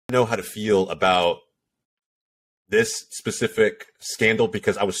know how to feel about this specific scandal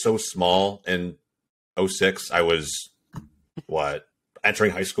because I was so small in 06. I was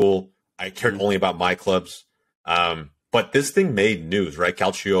entering high school. I cared only about my clubs. But this thing made news, right?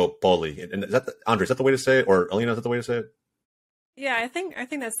 Calciopoli. And is that Andre, is that the way to say it? Or Alina, is that the way to say it? Yeah, I think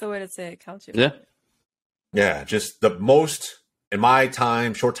that's the way to say it, Calciopoli. Yeah. Yeah, just the most, in my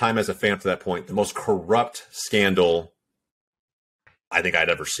short time as a fan to that point, the most corrupt scandal I think I'd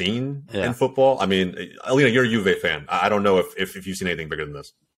ever seen in football. I mean, Alina, you're a Juve fan. I don't know if you've seen anything bigger than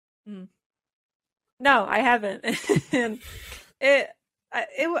this. No, I haven't. And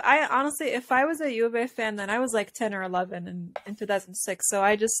I honestly, if I was a Juve fan, then I was like 10 or 11 in 2006. So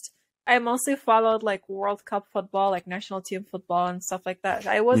I mostly followed like World Cup football, like national team football and stuff like that.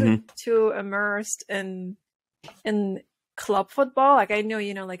 I wasn't too immersed in club football. Like I knew,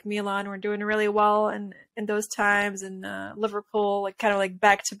 like Milan were doing really well in those times, and Liverpool, like kind of like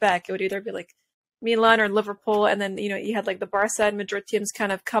back to back. It would either be like Milan or Liverpool, and then you had like the Barca and Madrid teams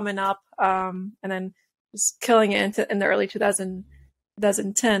kind of coming up, and then just killing it in the early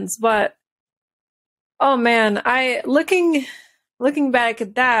 2010s. But oh man, looking back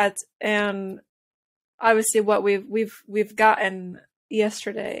at that, and obviously what we've gotten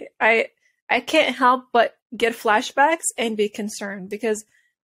yesterday, I can't help but get flashbacks and be concerned, because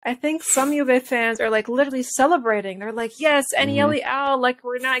I think some Juve fans are like literally celebrating. They're like, yes, Agnelli out, like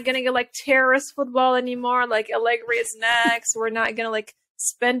we're not gonna get like terrorist football anymore, like Allegri is next. We're not gonna like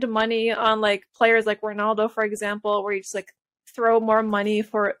spend money on like players like Ronaldo, for example, where you just like throw more money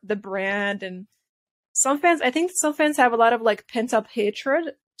for the brand. And I think some fans have a lot of like pent up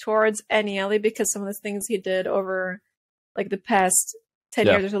hatred towards Agnelli because some of the things he did over like the past 10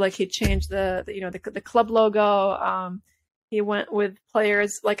 years or so. Like he changed the club logo. He went with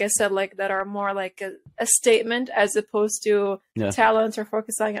players, like I said, like that are more like a statement as opposed to talents or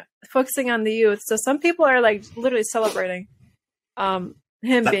focusing on the youth. So some people are like literally celebrating him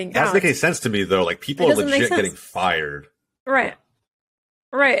being out. Doesn't make any sense to me though. Like people are legit getting fired. Right.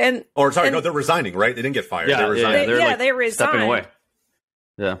 And they're resigning, right? They didn't get fired. Yeah, they resigned. They resigned. Stepping away.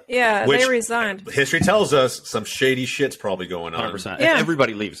 Yeah. Which, they resigned. History tells us some shady shit's probably going on. 100%. Yeah. If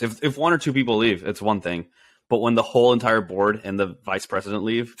everybody leaves, if one or two people leave, it's one thing. But when the whole entire board and the vice president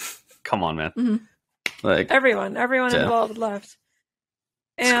leave, come on, man. Like everyone involved left.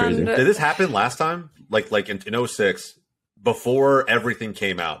 And crazy. Did this happen last time? Like in 06, before everything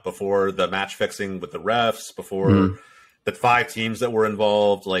came out, before the match fixing with the refs, before the 5 teams that were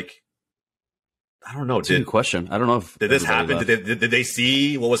involved, like I don't know. That's a good question. I don't know if did this happen. Did they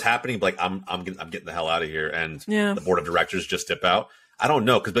see what was happening? Like I'm getting the hell out of here, and the board of directors just dip out. I don't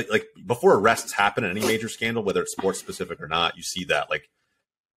know, because like before arrests happen in any major scandal, whether it's sports specific or not, you see that like,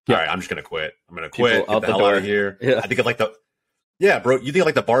 all right, I'm just gonna quit. I'm gonna quit. Get the hell out of here. Yeah. I think of like bro. You think of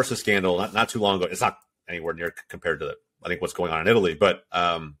like the Barca scandal not too long ago. It's not anywhere near compared to I think what's going on in Italy, but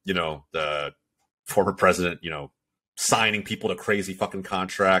the former president, signing people to crazy fucking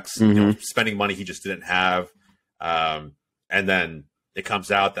contracts, spending money he just didn't have. And then it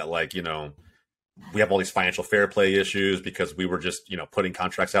comes out that like, we have all these financial fair play issues because we were just, putting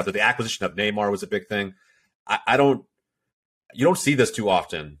contracts out there. The acquisition of Neymar was a big thing. You don't see this too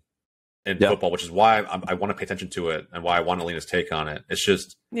often in football, which is why I want to pay attention to it and why I want Alina's take on it. It's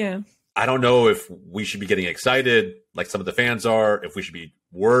just, I don't know if we should be getting excited like some of the fans are, if we should be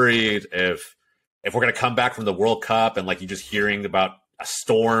worried, if we're going to come back from the World Cup and like you just hearing about a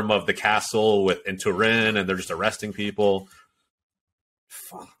storm of the castle in Turin and they're just arresting people.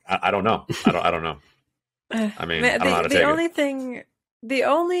 Fuck. I don't know. I don't know. I mean, I don't know how to take it. I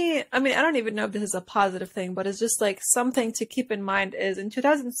don't even know if this is a positive thing, but it's just like something to keep in mind is in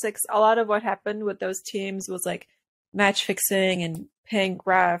 2006, a lot of what happened with those teams was like match fixing and paying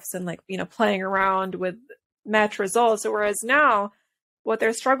refs and like, playing around with match results. Whereas now what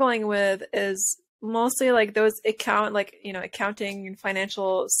they're struggling with is mostly like those accounting and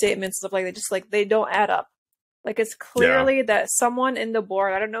financial statements, stuff like that, just like they don't add up. Like it's clearly that someone in the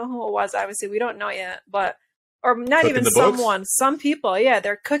board, I don't know who it was, obviously we don't know yet, but or not cooking even someone, some people,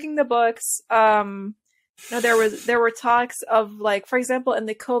 they're cooking the books. There were talks of like, for example, in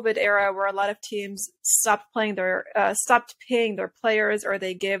the COVID era where a lot of teams stopped paying their players, or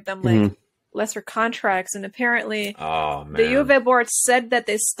they gave them like lesser contracts, and apparently the Juve board said that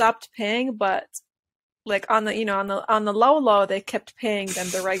they stopped paying, but like on the low they kept paying them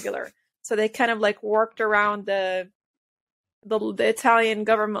the regular. So they kind of like worked around the Italian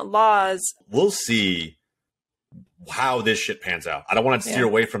government laws. We'll see how this shit pans out. I don't want to steer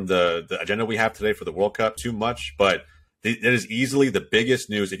away from the agenda we have today for the World Cup too much, but it is easily the biggest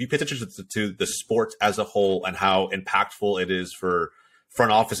news. If you pay attention to the sport as a whole and how impactful it is for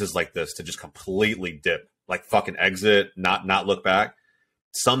front offices like this to just completely dip, like fucking exit, not look back.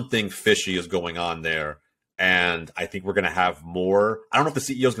 Something fishy is going on there. And I think we're going to have more. I don't know if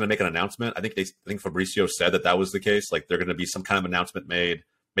the CEO is going to make an announcement. I think Fabrizio said that was the case. Like, they're going to be some kind of announcement made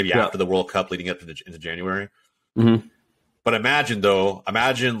maybe after the World Cup leading up into January. Mm-hmm. But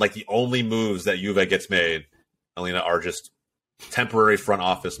imagine like the only moves that Juve gets made, Alina, are just temporary front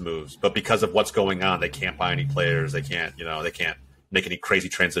office moves. But because of what's going on, they can't buy any players. They can't make any crazy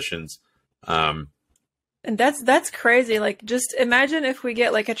transitions. And that's crazy. Like, just imagine if we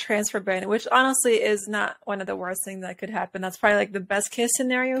get like a transfer ban, which honestly is not one of the worst things that could happen. That's probably like the best case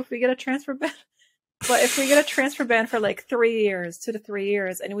scenario if we get a transfer ban. But if we get a transfer ban for like 3 years, 2 to 3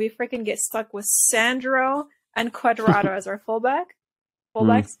 years, and we freaking get stuck with Sandro and Quadrado as our fullbacks,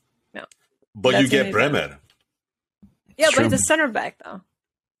 no. But you get Bremer. Yeah, but he's a center back though.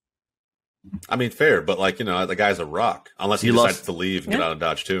 I mean, fair, but like, the guy's a rock unless he decides to leave and get out of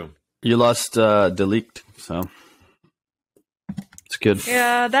Dodge too. You lost De Ligt, so it's good.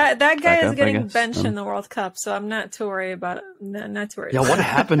 Yeah, that guy is getting benched in the World Cup, so I'm not too worried about it. Not too worried. Yeah, what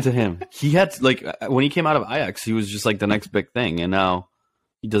happened to him? He had when he came out of Ajax, he was just like the next big thing, and now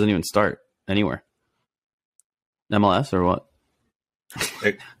he doesn't even start anywhere. MLS or what?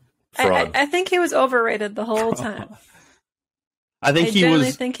 Fraud. I think he was overrated the whole time. I think he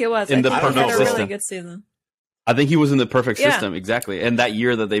was. Think he was in the perfect system. He had a really good season. I think he was in the perfect system, exactly. And that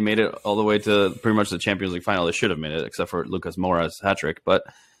year that they made it all the way to pretty much the Champions League final, they should have made it, except for Lucas Moura's hat trick. But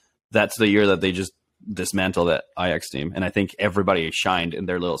that's the year that they just dismantled that Ajax team. And I think everybody shined in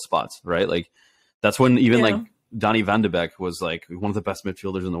their little spots, right? Like, that's when even like Donny van de Beek was like one of the best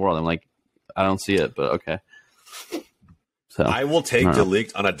midfielders in the world. I'm like, I don't see it, but okay. So I will take De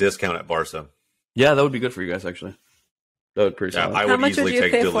Ligt on a discount at Barca. Yeah, that would be good for you guys, actually. That would be pretty solid. I would easily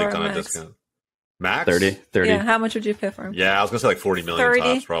take De Ligt on a discount. Max? 30. Yeah, how much would you pay for him? Yeah, I was going to say like 40 million 30?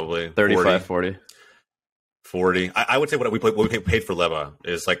 tops, probably. 35, 40. 40. I would say what we paid for Leva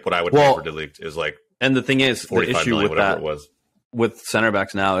is like what I would pay for De Ligt is like. And the thing is, the issue million, with that it was. With center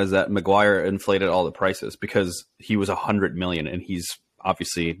backs now is that Maguire inflated all the prices because he was 100 million and he's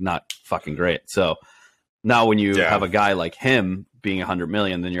obviously not fucking great. So now when you have a guy like him being 100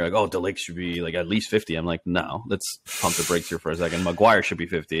 million, then you're like, oh, De Ligt should be like at least 50. I'm like, no, let's pump the brakes here for a second. Maguire should be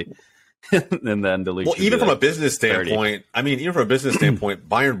 50. And then De Ligt. Well, even from a business standpoint, 30.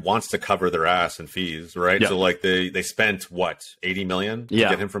 Bayern wants to cover their ass in fees, right? Yep. So like they spent what, 80 million to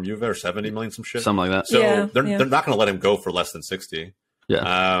get him from Juve, or 70 million, some shit, something like that. So they're not going to let him go for less than 60.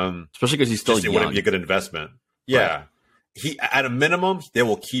 Yeah, especially because he's still young. It wouldn't be a good investment. Yeah, right. He at a minimum they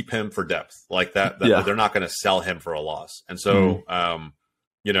will keep him for depth like that. They're not going to sell him for a loss. And so, I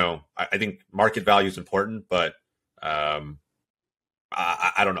think market value is important, but.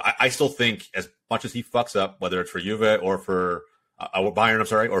 I don't know. I still think as much as he fucks up, whether it's for Juve or for Bayern,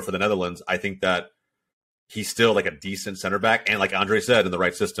 or for the Netherlands, I think that he's still like a decent center back. And like Andre said, in the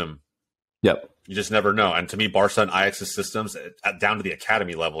right system, you just never know. And to me, Barca and Ajax's systems down to the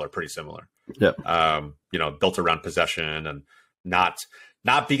academy level are pretty similar. Built around possession and not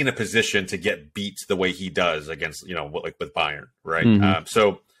being in a position to get beat the way he does against, like with Bayern, right? Mm-hmm.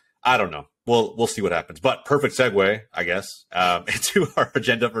 So I don't know. We'll see what happens. But perfect segue, I guess, into our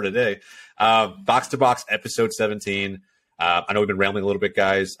agenda for today. Box to Box episode 17. I know we've been rambling a little bit,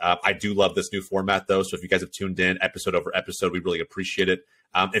 guys. I do love this new format, though. So if you guys have tuned in episode over episode, we really appreciate it.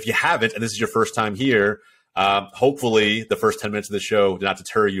 If you haven't, and this is your first time here, hopefully the first 10 minutes of the show did not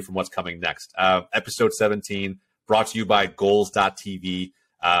deter you from what's coming next. Episode 17 brought to you by GOLZtv.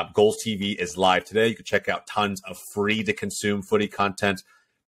 GOLZtv is live today. You can check out tons of free to consume footy content.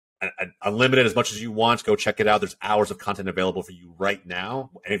 Unlimited as much as you want. Go check it out. There's hours of content available for you right now.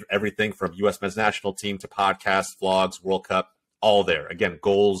 Everything from U.S. men's national team to podcasts, vlogs, World Cup, all there. Again,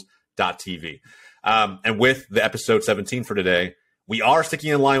 GOLZtv. And with the episode 17 for today, we are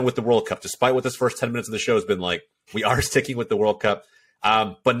sticking in line with the World Cup. Despite what this first 10 minutes of the show has been like, we are sticking with the World Cup,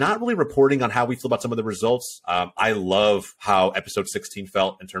 but not really reporting on how we feel about some of the results. I love how episode 16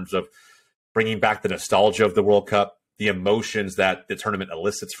 felt in terms of bringing back the nostalgia of the World Cup, the emotions that the tournament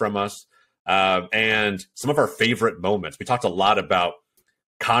elicits from us, and some of our favorite moments. We talked a lot about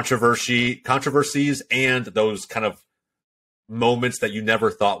controversies and those kind of moments that you never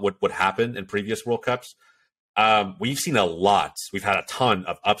thought would happen in previous World Cups. We've seen a lot. We've had a ton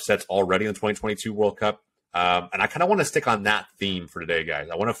of upsets already in the 2022 World Cup. And I kind of want to stick on that theme for today, guys.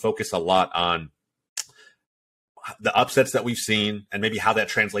 I want to focus a lot on the upsets that we've seen and maybe how that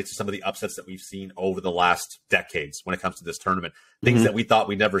translates to some of the upsets that we've seen over the last decades when it comes to this tournament. Things that we thought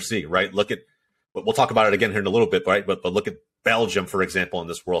we'd never see, right? We'll talk about it again here in a little bit, right? But look at Belgium, for example, in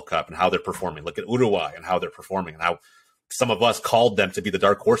this World Cup and how they're performing. Look at Uruguay and how they're performing and how some of us called them to be the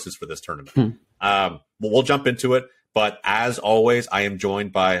dark horses for this tournament. We'll jump into it. But as always, I am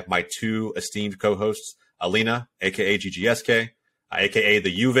joined by my two esteemed co-hosts, Alina, a.k.a. GGSK, a.k.a.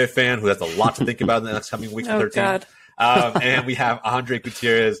 the Juve fan who has a lot to think about in the next coming weeks with her team. And we have Andre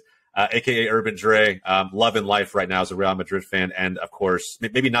Gutierrez, a.k.a. Urban Dre, loving life right now as a Real Madrid fan. And, of course,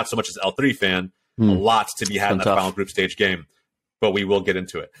 maybe not so much as L3 fan, a lot to be had in that final group stage game. But we will get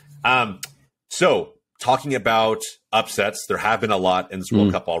into it. So, talking about upsets, there have been a lot in this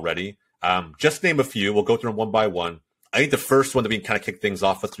World Cup already. Just name a few. We'll go through them one by one. I think the first one that we can kind of kick things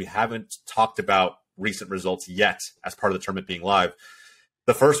off with, we haven't talked about recent results yet as part of the tournament being live.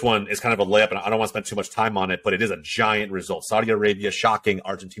 The first one is kind of a layup, and I don't want to spend too much time on it, but it is a giant result. Saudi Arabia shocking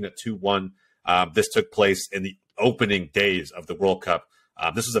Argentina 2-1. This took place in the opening days of the World Cup.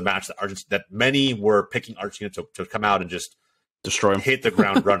 This was a match that many were picking Argentina to come out and just destroy him, hit the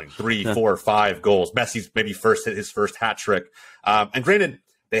ground running. 3, 4, 5 goals. Messi's maybe hit his first hat trick. And granted,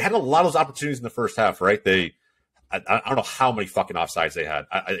 they had a lot of those opportunities in the first half, right? I don't know how many fucking offsides they had.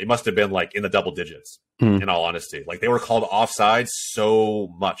 It must have been like in the double digits, in all honesty. Like they were called offsides so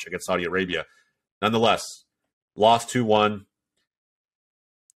much against Saudi Arabia. Nonetheless, lost 2-1.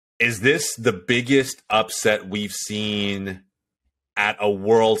 Is this the biggest upset we've seen at a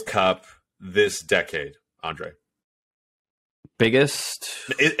World Cup this decade, Andre? Biggest?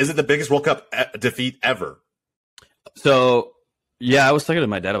 Is it the biggest World Cup defeat ever? So, yeah, I was talking to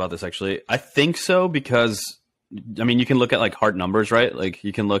my dad about this, actually. I think so because, I mean, you can look at like hard numbers, right? Like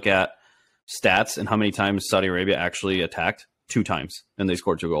you can look at stats and how many times Saudi Arabia actually attacked. 2 times, and they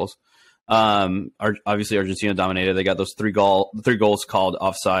scored 2 goals. Obviously, Argentina dominated. They got those 3 goals called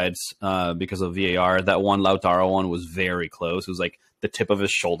offsides because of VAR. That one Lautaro one was very close. It was like the tip of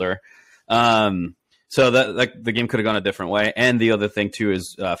his shoulder. So that like the game could have gone a different way. And the other thing too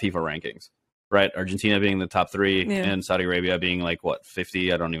is FIFA rankings, right? Argentina being the top 3 and Saudi Arabia being like what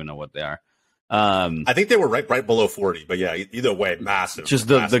 50. I don't even know what they are. I think they were right below 40, but yeah, either way, massive. Just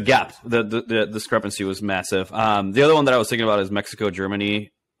the gap, the discrepancy was massive. The other one that I was thinking about is Mexico,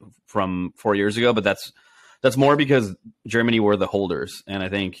 Germany from 4 years ago, but that's more because Germany were the holders. And I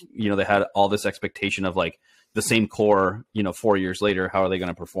think, they had all this expectation of like the same core, 4 years later, how are they going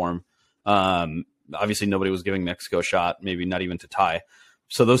to perform? Obviously nobody was giving Mexico a shot, maybe not even to tie.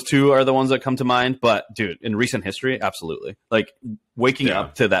 So those 2 are the ones that come to mind. But dude, in recent history, absolutely. Like waking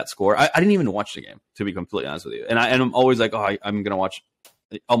up to that score. I didn't even watch the game, to be completely honest with you. And I'm always like, I'm going to watch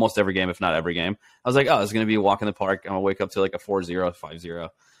almost every game, if not every game. I was like, it's going to be a walk in the park. I'm going to wake up to like a 4-0, 5-0.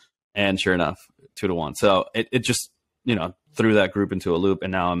 And sure enough, 2-1. So it just, threw that group into a loop.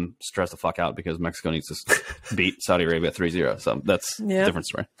 And now I'm stressed the fuck out because Mexico needs to beat Saudi Arabia 3-0. So that's a different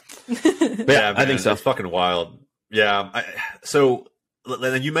story. But yeah, I think so. It's fucking wild. Yeah. So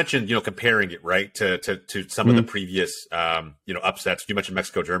you mentioned, comparing it, right, to some of the previous, upsets. You mentioned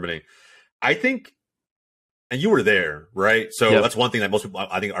Mexico, Germany. I think, and you were there, right? So that's one thing that most people,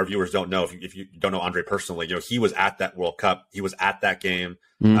 I think our viewers don't know. If you don't know Andre personally, he was at that World Cup. He was at that game.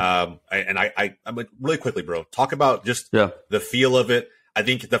 And I'm really quickly, bro, talk about just the feel of it. I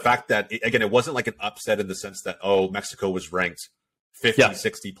think the fact that, again, it wasn't like an upset in the sense that, Mexico was ranked 50,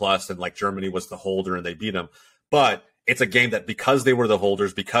 60 plus, and like Germany was the holder and they beat them. But it's a game that because they were the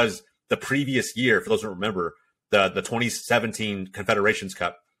holders, because the previous year, for those who remember, the 2017 Confederations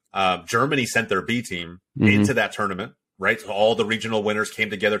Cup, Germany sent their B team into that tournament, right? So all the regional winners came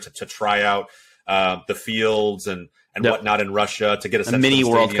together to try out the fields and whatnot in Russia to get a sense mini of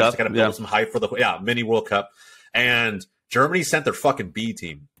the World Cup, to kind of build some hype for the mini World Cup. And Germany sent their fucking B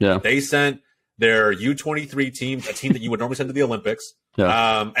team. Yeah. They sent their U23 team, a team that you would normally send to the Olympics,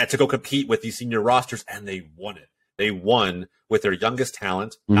 and to go compete with these senior rosters, and they won it. They won with their youngest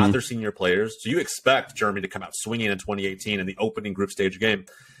talent, not their senior players. So you expect Germany to come out swinging in 2018 in the opening group stage game.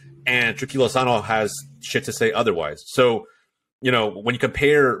 And Chucky Lozano has shit to say otherwise. So, when you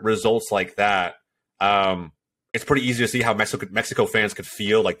compare results like that, it's pretty easy to see how Mexico fans could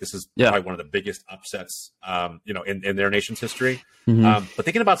feel like this is probably one of the biggest upsets, in their nation's history. But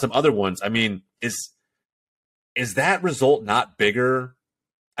thinking about some other ones, I mean, is that result not bigger?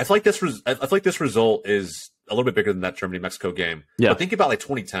 I feel like this result is a little bit bigger than that Germany-Mexico game. Yeah. But think about like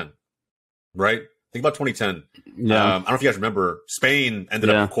 2010, right? Think about 2010. Yeah. I don't know if you guys remember, Spain ended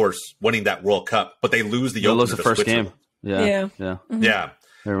up, of course, winning that World Cup, but they lose the first game. Yeah. Yeah.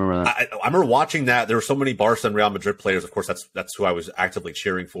 I remember that. I remember watching that. There were so many Barca and Real Madrid players. Of course, that's who I was actively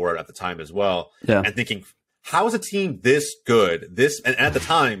cheering for at the time as well. Yeah. And thinking, how is a team this good? And at the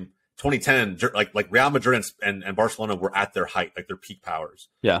time, 2010, like Real Madrid and Barcelona were at their height, like their peak powers.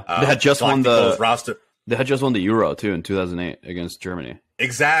 Yeah. They had just won They had just won the Euro too in 2008 against Germany.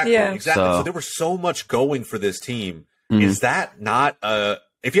 Exactly. So there was so much going for this team, Is that not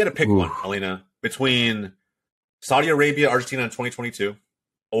if you had to pick one, Alina, between Saudi Arabia, Argentina in 2022,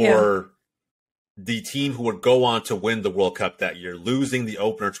 or the team who would go on to win the World Cup that year, losing the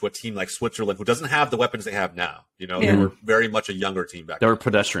opener to a team like Switzerland, who doesn't have the weapons they have now? You know, they were very much a younger team back then. They were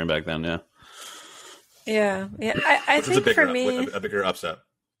pedestrian back then, yeah. Yeah. I think for me, a bigger upset.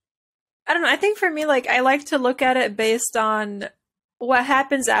 I don't know. I think for me, like, I like to look at it based on what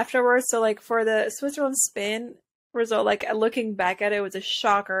happens afterwards. So, like, for the Switzerland-Spain result, like, looking back at it, was a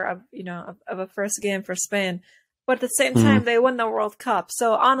shocker of a first game for Spain. But at the same time, they won the World Cup.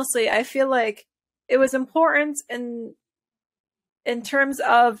 So honestly, I feel like it was important in terms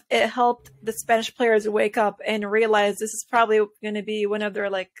of it helped the Spanish players wake up and realize this is probably going to be one of their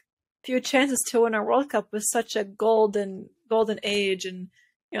like few chances to win a World Cup with such a golden age. And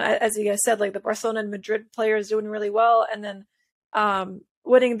as you guys said, like the Barcelona and Madrid players doing really well, and then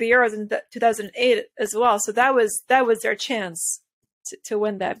winning the Euros in 2008 as well. So that was their chance to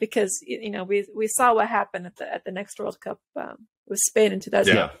win that, because we saw what happened at the next World Cup with Spain in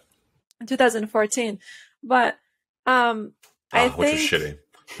 2014. But I think, which is shitty.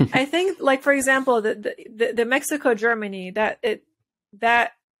 I think, like, for example, the Mexico Germany,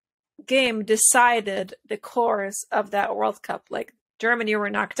 that game decided the course of that World Cup. Like, Germany were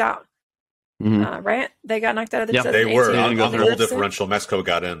knocked out. Right? They got knocked out of the 2018. They were. On the goal differential, Mexico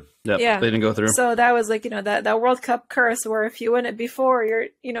got in. Yep. Yeah. They didn't go through. So that was like, that World Cup curse where if you win it before, you're,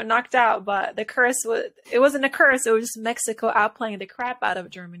 knocked out. But the curse it wasn't a curse. It was just Mexico outplaying the crap out of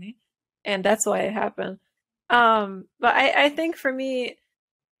Germany. And that's why it happened. But I think for me,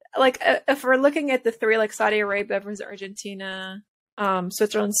 like, if we're looking at the three, like Saudi Arabia versus Argentina,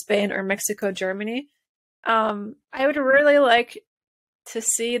 Switzerland, Spain, or Mexico, Germany, I would really like to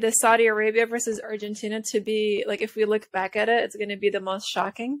see the Saudi Arabia versus Argentina to be, like, if we look back at it, it's going to be the most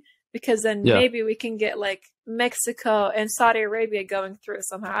shocking, because then maybe we can get like Mexico and Saudi Arabia going through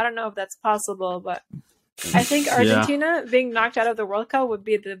somehow. I don't know if that's possible, but I think Argentina being knocked out of the World Cup would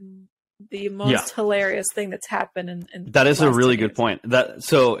be the most hilarious thing that's happened. In that is a really good point.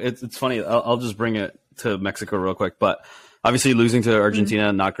 So it's funny. I'll just bring it to Mexico real quick, but obviously losing to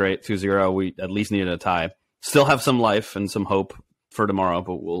Argentina, not great, 2-0. We at least needed a tie. Still have some life and some hope for tomorrow,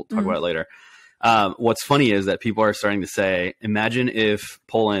 but we'll talk about it later. What's funny is that people are starting to say, imagine if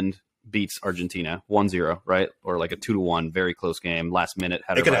Poland beats Argentina 1-0, right? Or like a 2-1, very close game, last minute,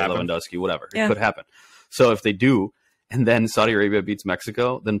 had it by Lewandowski, whatever. It could happen. So if they do, and then Saudi Arabia beats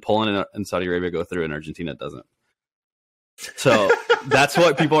Mexico, then Poland and Saudi Arabia go through and Argentina doesn't. So that's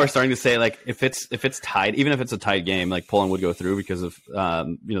what people are starting to say. Like, if it's tied, even if it's a tied game, like Poland would go through because of,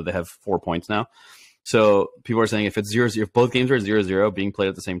 they have 4 points now. So people are saying if it's 0-0, if both games are 0-0 being played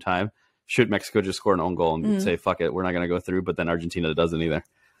at the same time, should Mexico just score an own goal and say, fuck it, we're not going to go through, but then Argentina doesn't either.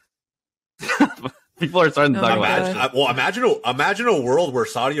 People are starting to talk about it. Imagine a world where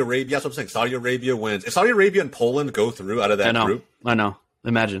Saudi Arabia, that's what I'm saying, Saudi Arabia wins. If Saudi Arabia and Poland go through out of that group. I know.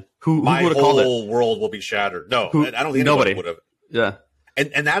 Imagine. Who my would have called it? whole world will be shattered. No, I don't think anybody would have. Yeah.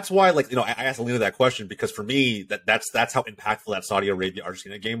 And that's why, like, I asked Alina that question, because for me, that's how impactful that Saudi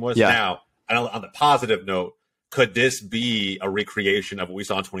Arabia-Argentina game was. Yeah. Now, on the positive note, could this be a recreation of what we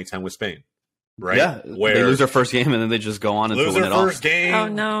saw in 2010 with Spain? Right? Yeah, where they lose their first game and then they just go on and win it all. First game. Oh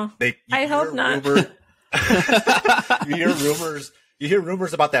no! I hope not. You hear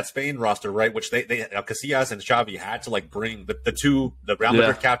rumors about that Spain roster, right? Which they Casillas and Xavi had to like bring the Real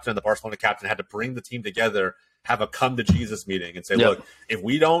Madrid captain and the Barcelona captain had to bring the team together, have a come to Jesus meeting, and say, look, if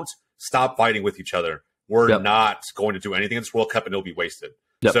we don't stop fighting with each other, we're not going to do anything in this World Cup, and it'll be wasted.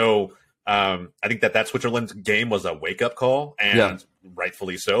 So. I think that Switzerland game was a wake up call, and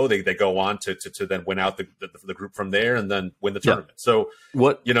rightfully so. They go on to then win out the group from there, and then win the tournament. So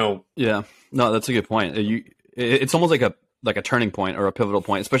no, that's a good point. It's almost like a turning point or a pivotal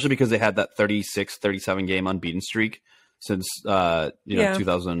point, especially because they had that 36-37 game unbeaten streak since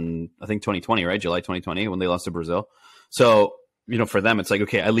 2000, I think 2020, right? July 2020 when they lost to Brazil. So for them, it's like,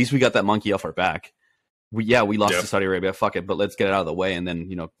 okay, at least we got that monkey off our back. We lost to Saudi Arabia. Fuck it, but let's get it out of the way and then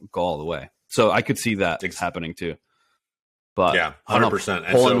go all the way. So I could see that happening too. But 100%.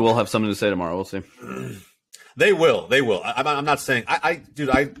 Poland will have something to say tomorrow. We'll see. They will. I'm not saying. I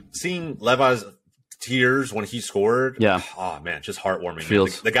seeing Leva's tears when he scored. Yeah. Oh man, just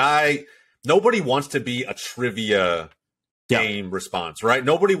heartwarming. The guy. Nobody wants to be a trivia game response, right?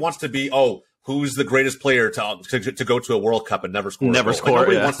 Nobody wants to be who's the greatest player to go to a World Cup and never score. Never score. Like,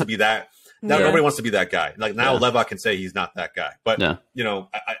 nobody wants to be that. Nobody wants to be that guy. Like now, Leva can say he's not that guy. But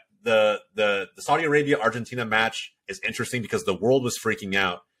the Saudi Arabia Argentina match is interesting because the world was freaking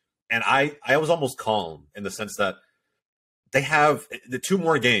out, and I was almost calm in the sense that they have the two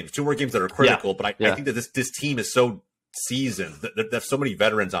more games that are critical. But I think that this team is so seasoned. There's so many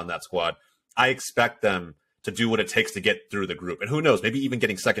veterans on that squad. I expect them to do what it takes to get through the group. And who knows, maybe even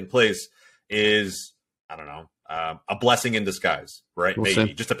getting second place is, I don't know, a blessing in disguise, right? We'll maybe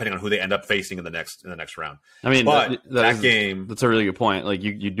see. Just depending on who they end up facing in the next round. I mean, but that game, that's a really good point. Like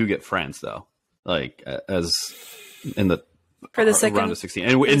you do get France though, like as in the for the second round of 16.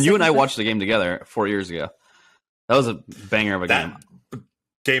 And you and I watched the game together 4 years ago. That was a banger of a game.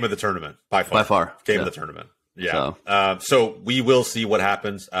 Game of the tournament by far. Game of the tournament. Yeah. So we will see what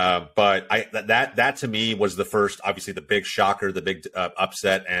happens. But that to me was the first, obviously the big shocker, the big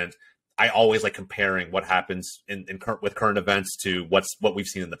upset. And I always like comparing what happens with current events to what we've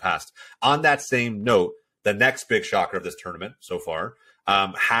seen in the past. On that same note, the next big shocker of this tournament so far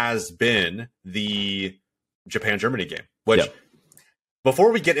has been the Japan-Germany game, which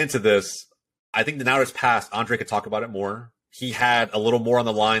before we get into this, I think the now it's past. Andre could talk about it more. He had a little more on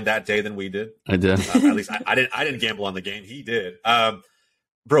the line that day than we did. I did. At least I didn't gamble on the game. He did.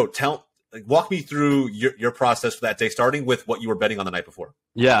 Bro, walk me through your process for that day, starting with what you were betting on the night before.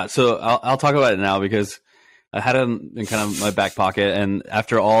 Yeah, so I'll talk about it now because I had it in kind of my back pocket, and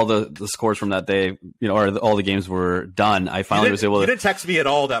after all the scores from that day, or all the games were done, I finally was able to. You didn't text me at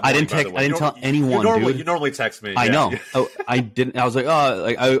all that morning. I didn't tell anyone. You normally text me. I know. I didn't. I was like,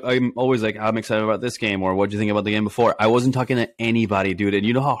 I'm always like, I'm excited about this game, or what do you think about the game before? I wasn't talking to anybody, dude. And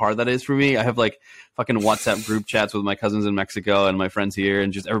you know how hard that is for me. I have like fucking WhatsApp group chats with my cousins in Mexico and my friends here,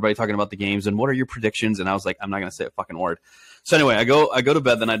 and just everybody talking about the games and what are your predictions. And I was like, I'm not gonna say a fucking word. So anyway, I go to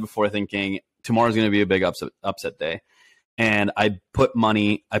bed the night before thinking tomorrow's going to be a big upset day. And I put a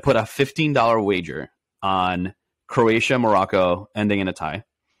 $15 wager on Croatia, Morocco ending in a tie.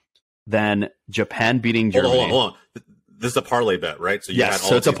 Then Japan beating Germany. Hold on. This is a parlay bet, right? So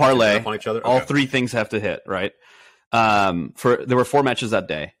so it's a parlay. On each other? All three things have to hit, right? There were 4 matches that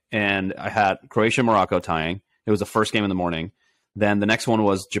day, and I had Croatia, Morocco tying. It was the first game in the morning. Then the next one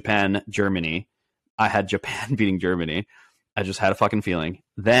was Japan, Germany. I had Japan beating Germany. I just had a fucking feeling.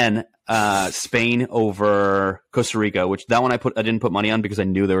 Then Spain over Costa Rica, which that one I didn't put money on because I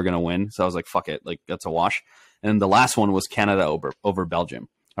knew they were going to win. So I was like, fuck it, like that's a wash. And the last one was Canada over Belgium.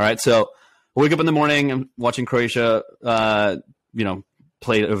 All right, so I wake up in the morning, I'm watching Croatia,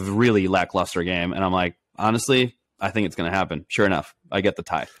 play a really lackluster game, and I'm like, honestly, I think it's going to happen. Sure enough, I get the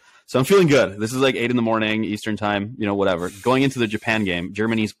tie. So I'm feeling good. This is like 8 a.m. Eastern time, whatever. Going into the Japan game,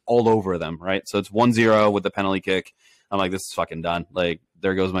 Germany's all over them, right? So it's 1-0 with the penalty kick. I'm like, this is fucking done. Like,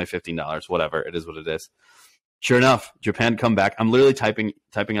 there goes my $15. Whatever. It is what it is. Sure enough, Japan come back. I'm literally typing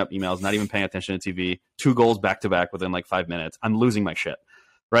up emails, not even paying attention to TV. 2 goals back-to-back within like 5 minutes. I'm losing my shit.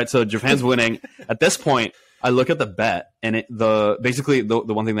 Right? So Japan's winning. At this point, I look at the bet, and basically the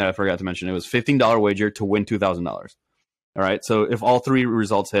one thing that I forgot to mention, it was $15 wager to win $2,000. All right? So if all 3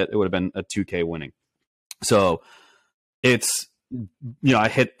 results hit, it would have been a $2K winning. So it's, I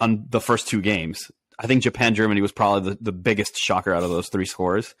hit on the first 2 games. I think Japan-Germany was probably the biggest shocker out of those 3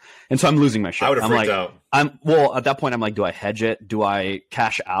 scores. And so I'm losing my shit. I would have freaked out. At that point, I'm like, do I hedge it? Do I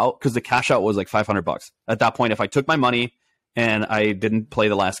cash out? Because the cash out was like $500. At that point, if I took my money and I didn't play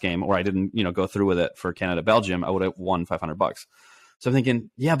the last game, or I didn't, go through with it for Canada-Belgium, I would have won $500. So I'm thinking,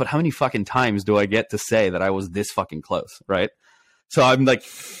 yeah, but how many fucking times do I get to say that I was this fucking close, right? So I'm like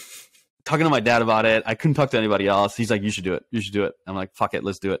talking to my dad about it. I couldn't talk to anybody else. He's like, you should do it. You should do it. I'm like, fuck it,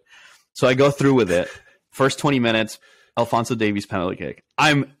 let's do it. So I go through with it. First 20 minutes, Alphonso Davies penalty kick.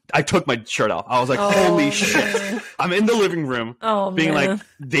 I took my shirt off. I was like, holy shit. I'm in the living room being like,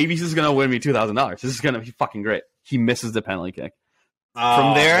 Davies is going to win me $2,000. This is going to be fucking great. He misses the penalty kick.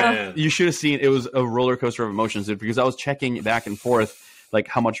 From there, you should have seen it was a roller coaster of emotions, dude, because I was checking back and forth, like,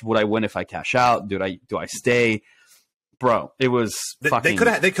 how much would I win if I cash out? Do I stay? Bro, it was fucking...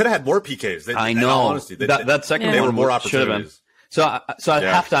 They could have had more PKs. I know. Honestly, that second one were more opportunities. So at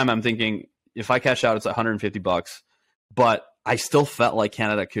halftime, I'm thinking, if I cash out, it's $150. But I still felt like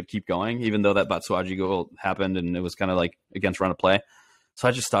Canada could keep going, even though that Batshuayi goal happened and it was kind of like against run of play. So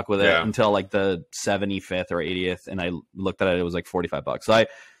I just stuck with it until like the 75th or 80th, and I looked at it. It was like $45. So I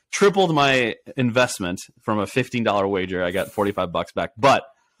tripled my investment from a $15 wager. I got $45 back, but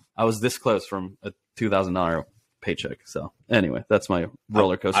I was this close from a $2,000 paycheck. So anyway, that's my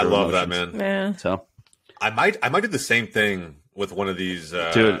roller coaster. I love that, man. Yeah. So I might do the same thing with one of these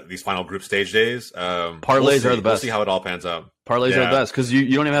final group stage days. Parlays are the best. We'll see how it all pans out. Parlays are the best because you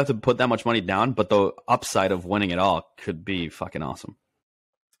don't even have to put that much money down, but the upside of winning it all could be fucking awesome.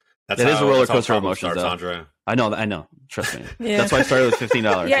 It is a roller coaster of emotions, though. Andre. I know. Trust me. That's why I started with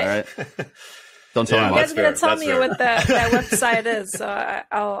 $15. Yeah. All right. Don't tell me. You guys are gonna tell me what that website is, so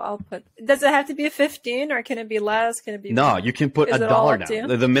I'll put. Does it have to be 15, or can it be less? Can it be? No, you can put $1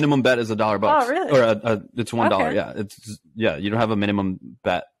 down. The minimum bet is $1. Oh, really? Or it's $1. Okay. Yeah, you don't have a minimum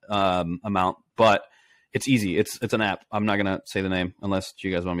bet amount, but it's easy. It's an app. I'm not gonna say the name unless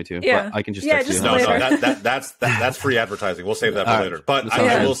you guys want me to. Yeah, but I can just text you. No, that's free advertising. We'll save that for later. But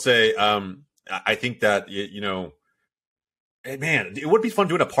I will say, I think that man, it would be fun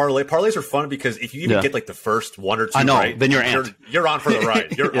doing a parlay. Parlays are fun because if you even get like the first one or two, right, then you're on for the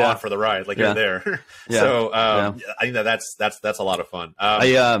ride. You're on for the ride. Like you're there. So I think that's a lot of fun.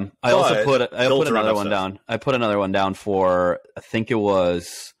 I also put another one down. I put another one down for, I think it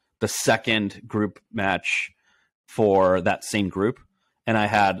was the second group match for that same group, and I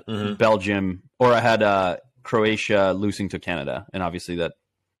had Belgium, or I had Croatia losing to Canada, and obviously that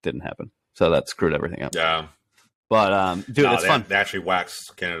didn't happen. So that screwed everything up. Yeah. But, dude, it's fun. They actually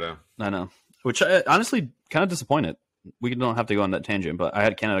waxed Canada. I know. Which, honestly, kind of disappointed. We don't have to go on that tangent, but I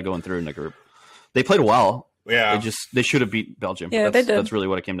had Canada going through in the group. They played well. Yeah. They should have beat Belgium. Yeah, they did. That's really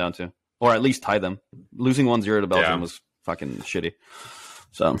what it came down to. Or at least tie them. Losing 1-0 to Belgium was fucking shitty.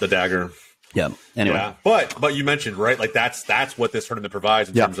 So the dagger. Yeah. Anyway. Yeah. But you mentioned, right? Like that's what this tournament provides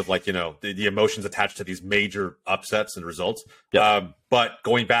in terms of like, the emotions attached to these major upsets and results. Yeah. But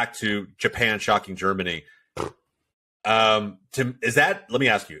going back to Japan shocking Germany, let me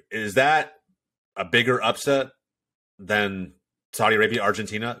ask you, is that a bigger upset than Saudi Arabia,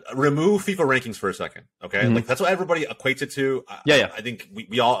 Argentina? Remove FIFA rankings for a second. Okay. Like that's what everybody equates it to. I think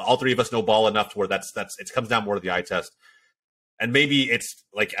we all three of us know ball enough to where it comes down more to the eye test. And maybe it's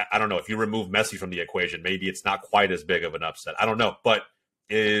like, I don't know, if you remove Messi from the equation, maybe it's not quite as big of an upset. I don't know. But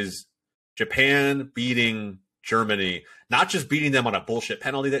is Japan beating Germany, not just beating them on a bullshit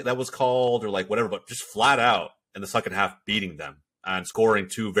penalty that was called or like whatever, but just flat out in the second half beating them and scoring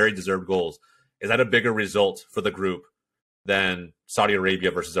 2 very deserved goals, is that a bigger result for the group than Saudi Arabia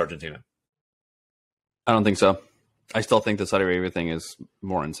versus Argentina? I don't think so. I still think the Saudi Arabia thing is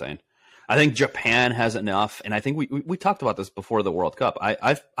more insane. I think Japan has enough, and I think we talked about this before the World Cup.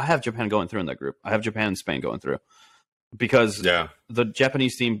 I have Japan going through in that group. I have Japan and Spain going through because the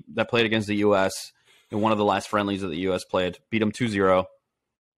Japanese team that played against the U.S. in one of the last friendlies that the U.S. played beat them 2-0,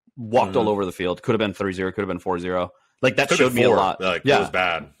 walked all over the field. Could have been 3-0, could have been 4-0. Like that showed me a lot. Like, it was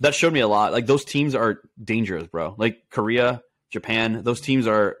bad. That showed me a lot. Like those teams are dangerous, bro. Like Korea, Japan, those teams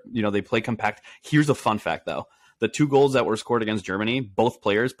are, they play compact. Here's a fun fact though. The 2 goals that were scored against Germany, both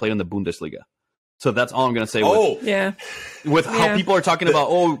players played in the Bundesliga. So that's all I'm going to say. With how people are talking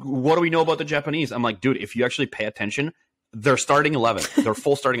about, what do we know about the Japanese? I'm like, dude, if you actually pay attention, their starting 11, their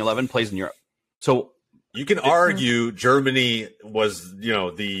full starting 11 plays in Europe. So you can argue Germany was,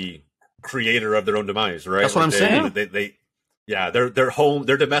 the creator of their own demise, right? That's what I'm saying.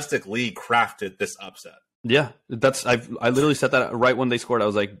 Their domestic league crafted this upset. Yeah, I literally said that right when they scored. I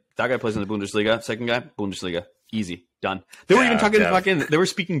was like, that guy plays in the Bundesliga. Second guy, Bundesliga. Easy, done. They were even talking they were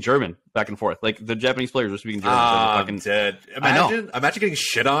speaking German back and forth. Like the Japanese players were speaking German. I'm dead. Imagine getting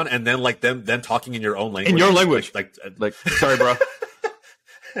shit on and then like them talking in your own language. In your language. Like sorry, bro.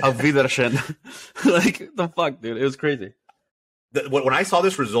 Auf Wiedersehen. Like the fuck, dude. It was crazy. When I saw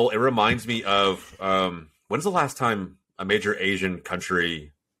this result, it reminds me of when's the last time a major Asian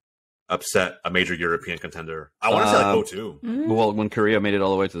country upset a major European contender? I want to say like 2002. Well, when Korea made it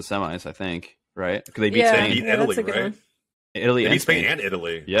all the way to the semis, I think, right? They beat Spain. Spain. They beat Italy, right? Italy and Spain and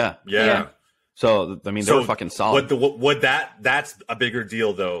Italy. Yeah. So I mean, they were fucking solid. Would that's a bigger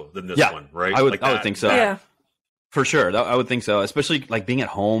deal though than this one, right? I would think so. Yeah, for sure. I would think so, especially like being at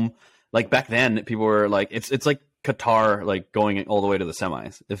home. Like back then, people were like, it's like Qatar, like going all the way to the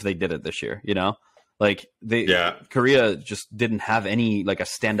semis if they did it this year, Like Korea just didn't have any like a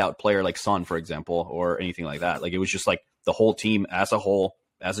standout player like Son, for example, or anything like that. Like it was just like the whole team as a whole,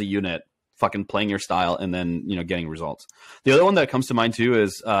 as a unit, fucking playing your style and then getting results. The other one that comes to mind too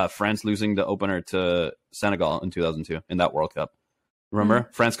is France losing the opener to Senegal in 2002 in that World Cup. Remember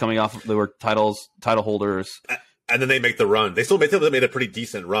France coming off, they were title holders. And then they make the run. They made a pretty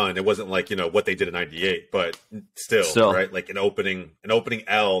decent run. It wasn't like, what they did in 98, but still, right? Like an opening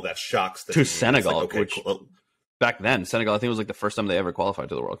L that shocks the to team. Senegal, like, okay, which cool. Back then, Senegal, I think it was like the first time they ever qualified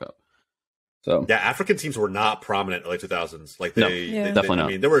to the World Cup. So yeah, African teams were not prominent in the late 2000s. Like definitely not. I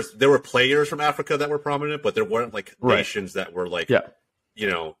mean, there were players from Africa that were prominent, but there weren't like nations that were like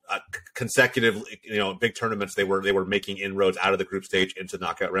consecutive, big tournaments. They were making inroads out of the group stage into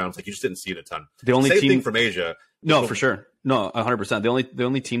knockout rounds. Like you just didn't see it a ton. The only Same team thing from Asia. No, for sure. No, 100%. The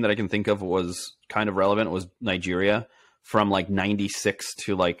only team that I can think of was kind of relevant was Nigeria from like 96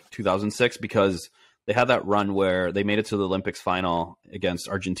 to like 2006 because They had that run where they made it to the Olympics final against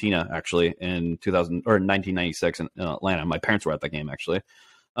Argentina, actually, in 1996 in Atlanta. My parents were at that game, actually.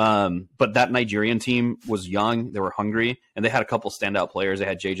 But that Nigerian team was young, they were hungry, and they had a couple standout players. They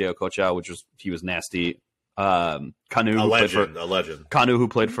had JJ Okocha, he was nasty. Kanu, a legend. Kanu, who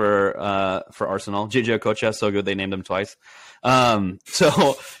played for Arsenal. JJ Okocha, so good they named him twice.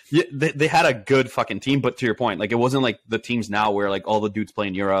 So they had a good fucking team. But to your point, like, it wasn't like the teams now where like all the dudes play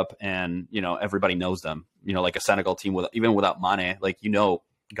in Europe and everybody knows them. Like a Senegal team even without Mane, like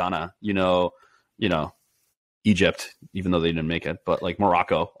Ghana, Egypt, even though they didn't make it, but like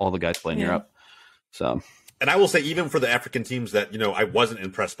Morocco, all the guys play in Europe. So. And I will say, even for the African teams that, I wasn't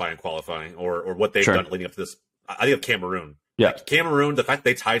impressed by in qualifying or what they've done leading up to this, I think of Cameroon. Yeah. Like Cameroon, the fact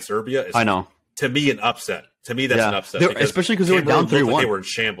they tied Serbia is, I know, to me, an upset. To me, that's an upset. Especially because they were down 3-1. They were in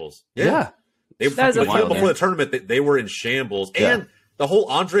shambles. Yeah. Before the tournament, they were in shambles. Yeah. And the whole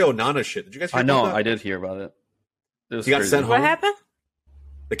Andre Onana shit. Did you guys hear about that? I did hear about it. He got sent home. What happened?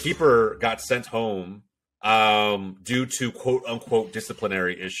 The keeper got sent home due to quote unquote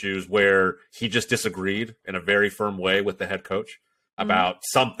disciplinary issues where he just disagreed in a very firm way with the head coach about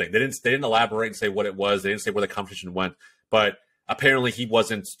something. They didn't elaborate and say what it was. They didn't say where the competition went, but apparently he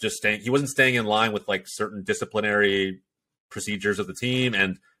wasn't staying in line with like certain disciplinary procedures of the team,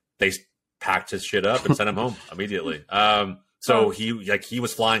 and they packed his shit up and sent him home immediately. So he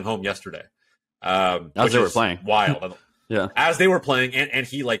was flying home yesterday. As they were playing. Wild. Yeah, as they were playing, and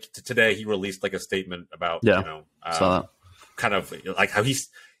he today he released like a statement about kind of like how he's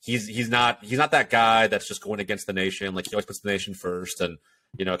not that guy that's just going against the nation. Like, he always puts the nation first, and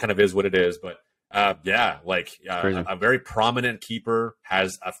it kind of is what it is. But a very prominent keeper,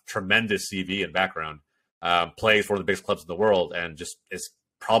 has a tremendous CV and background, plays for one of the biggest clubs in the world, and just is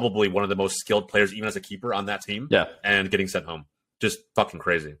probably one of the most skilled players even as a keeper on that team. Yeah, and getting sent home, just fucking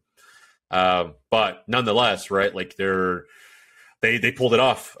crazy. But nonetheless, right? Like they pulled it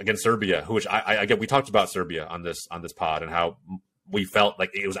off against Serbia, which I get. We talked about Serbia on this pod and how we felt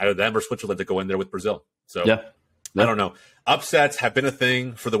like it was either them or Switzerland to go in there with Brazil. So I don't know. Upsets have been a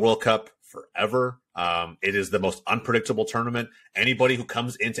thing for the World Cup forever. It is the most unpredictable tournament. Anybody who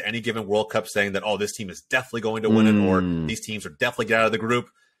comes into any given World Cup saying that, this team is definitely going to win it, or these teams are definitely get out of the group,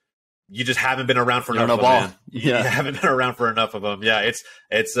 you just haven't been around for enough of them. Man. You haven't been around for enough of them. Yeah,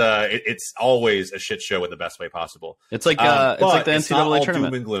 it's always a shit show in the best way possible. It's like the NCAA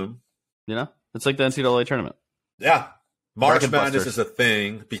tournament. Doom and gloom. It's like the NCAA tournament. Yeah, March Madness is a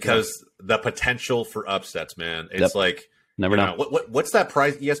thing because the potential for upsets, man. It's like never know. What's that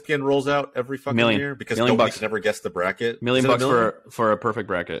prize ESPN rolls out every fucking year because nobody can ever guess the bracket. $1 million for a perfect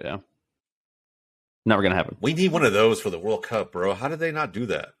bracket. Yeah, never gonna happen. We need one of those for the World Cup, bro. How did they not do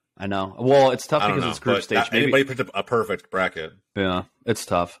that? I know. Well, it's tough because it's group stage. Anybody picked up a perfect bracket. Yeah, it's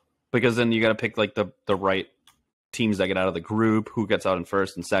tough because then you got to pick like the right teams that get out of the group, who gets out in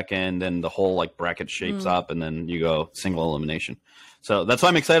first and second, and the whole like bracket shapes up, and then you go single elimination. So that's why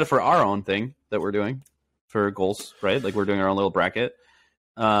I'm excited for our own thing that we're doing for goals, right? Like, we're doing our own little bracket.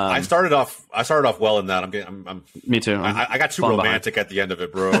 I started off well in that. I'm me too. I got too romantic at the end of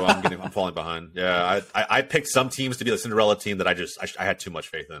it, bro. I'm falling behind. Yeah, I picked some teams to be the Cinderella team that I had too much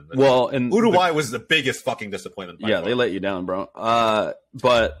faith in. Well, and Uruguay was the biggest fucking disappointment. Yeah, they let you down, bro.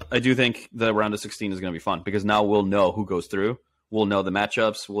 But I do think the round of 16 is going to be fun because now we'll know who goes through. We'll know the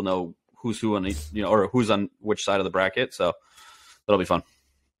matchups. We'll know who's who on or who's on which side of the bracket. So that'll be fun.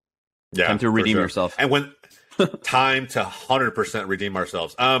 Yeah, time to redeem yourself. And when. Time to 100% redeem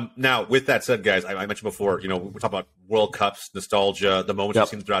ourselves. Now, with that said, guys, I mentioned before, we talk about World Cups, nostalgia, the moments we've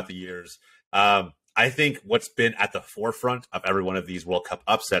seen throughout the years. I think what's been at the forefront of every one of these World Cup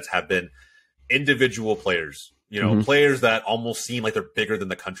upsets have been individual players, players that almost seem like they're bigger than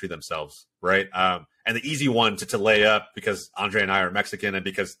the country themselves, right? And the easy one to lay up because Andre and I are Mexican and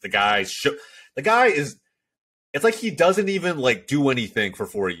because the guy is... It's like he doesn't even like do anything for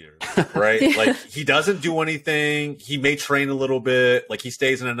 4 years, right? Like, he doesn't do anything. He may train a little bit, like he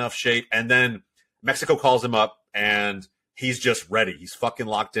stays in enough shape, and then Mexico calls him up and he's just ready. He's fucking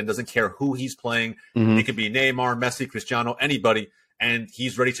locked in, doesn't care who he's playing. It could be Neymar, Messi, Cristiano, anybody, and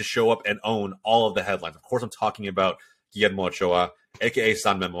he's ready to show up and own all of the headlines. Of course, I'm talking about Guillermo Ochoa, aka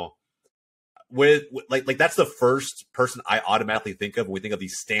San Memo. With like that's the first person I automatically think of when we think of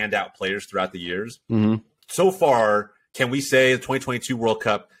these standout players throughout the years. So far, can we say the 2022 World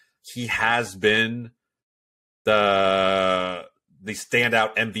Cup, he has been the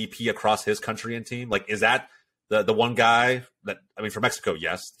standout MVP across his country and team? Like, is that the one guy that, for Mexico,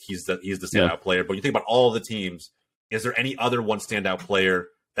 yes, he's the standout player. But you think about all the teams, is there any other one standout player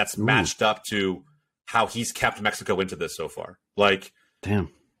that's matched up to how he's kept Mexico into this so far? Like, damn.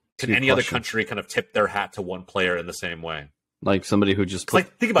 can any other country kind of tip their hat to one player in the same way? Like somebody who just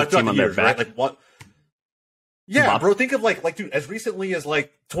like think about it throughout the years, right? Like what? Yeah, bro. Think of like dude, as recently as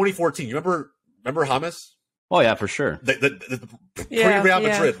like 2014. You remember James? Oh yeah, for sure. The pre-Real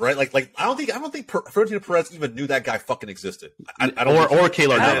Madrid, right? Like I don't think Florentino Perez even knew that guy fucking existed. I don't or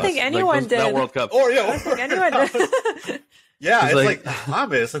Keylor. I don't think anyone did that World Cup. Or yeah, I don't think anyone did. Yeah, it's like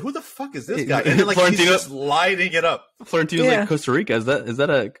James. Like, who the fuck is this guy? And then like he's just lighting it up. Florentino's like Costa Rica. Is that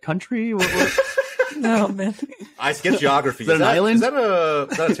a country? No, man. I get geography. Is that an island? Is that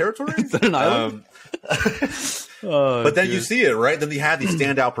a territory? Is that an island? But then you see it, right? Then he had these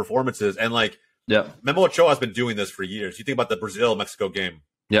standout performances, and like, Memo Ochoa has been doing this for years. You think about the Brazil-Mexico game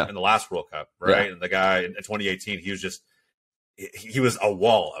in the last World Cup, right? Yeah. And the guy in 2018, he was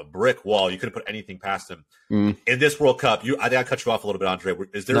a brick wall. You couldn't put anything past him. In this World Cup, I think I cut you off a little bit, Andre.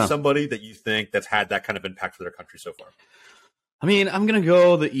 Is there somebody that you think that's had that kind of impact for their country so far? I mean, I'm going to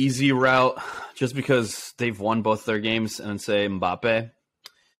go the easy route just because they've won both their games and say Mbappe,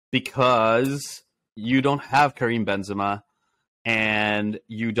 because you don't have Karim Benzema and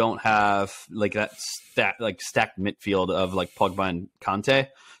you don't have like that stacked midfield of like Pogba and Kante.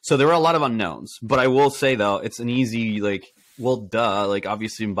 So there were a lot of unknowns, but I will say though, it's an easy, like, well, duh. Like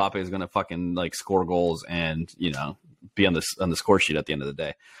obviously Mbappe is going to fucking like score goals and, be on the score sheet at the end of the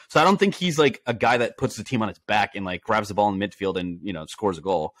day. So I don't think he's like a guy that puts the team on its back and like grabs the ball in the midfield and, scores a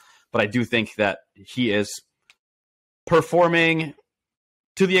goal. But I do think that he is performing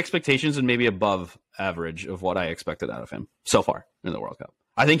to the expectations and maybe above average of what I expected out of him so far in the World Cup.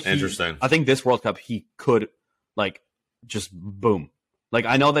 I think interesting. I think this World Cup he could like just boom. Like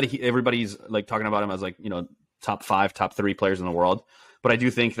I know that everybody's like talking about him as like, top 5, top 3 players in the world. But I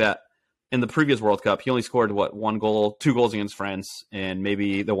do think that in the previous World Cup, he only scored 1 goal, 2 goals against France, and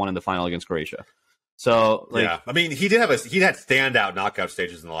maybe the one in the final against Croatia. So, I mean, he had standout knockout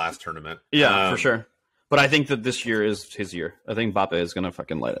stages in the last tournament. Yeah, for sure. But I think that this year is his year. I think Mbappe is going to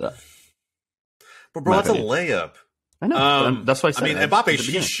fucking light it up. But bro, that's a layup. I know. That's why I said. I mean, Mbappe,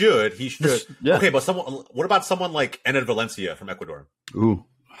 he should. Yeah. Okay, but what about someone like Enner Valencia from Ecuador? Ooh.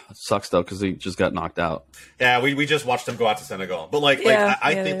 It sucks though because he just got knocked out. Yeah, we just watched him go out to Senegal, but I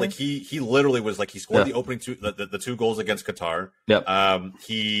think like he literally was like he scored the opening the 2 goals against Qatar. Yep.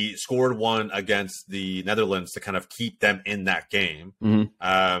 He scored 1 against the Netherlands to kind of keep them in that game. Mm-hmm.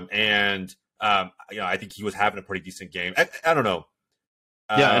 I think he was having a pretty decent game. I don't know.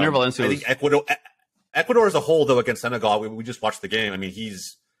 Enner Valencia. I think Ecuador as a whole though against Senegal, we just watched the game. I mean,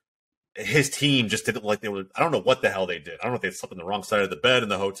 his team just didn't like they were. I don't know what the hell they did. I don't know if they slept on the wrong side of the bed in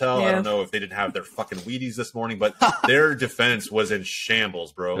the hotel. I don't know if they didn't have their fucking Wheaties this morning, but their defense was in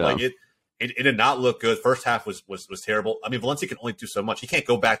shambles, bro. Yeah. Like it did not look good. First half was terrible. I mean, Valencia can only do so much. He can't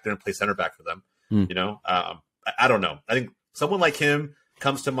go back there and play center back for them. I don't know. I think someone like him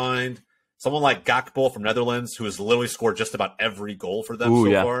comes to mind. Someone like Gakpo from Netherlands, who has literally scored just about every goal for them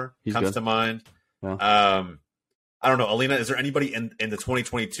far, comes to mind. Yeah. I don't know, Alina, is there anybody in the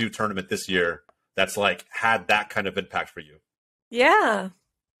 2022 tournament this year that's like had that kind of impact for you? Yeah.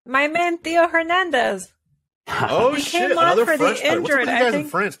 My man Theo Hernandez. Oh he shit! Came on Another for French the player. injured. What's up with you guys in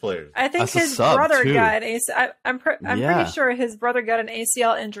France players? I think his brother got an ACL. I'm pretty sure his brother got an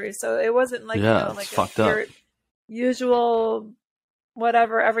ACL injury, so it wasn't like fucked up. Your usual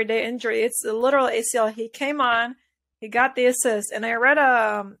whatever everyday injury. It's a literal ACL. He came on, he got the assist, and I read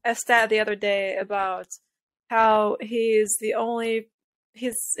a stat the other day about how he's been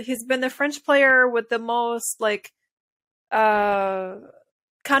the French player with the most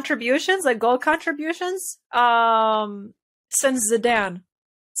contributions, like goal contributions, since Zidane.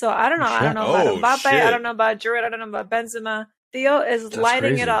 So I don't know. I don't know about Mbappe. I don't know about Giroud. I don't know about Benzema. Theo is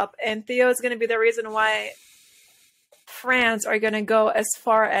lighting it up, and Theo is going to be the reason why France are going to go as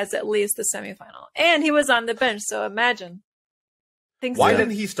far as at least the semifinal. And he was on the bench, so imagine. Why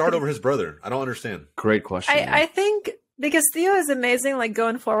didn't he start over his brother? I don't understand. Great question. I think because Theo is amazing, like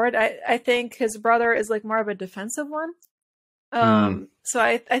going forward. I think his brother is like more of a defensive one. So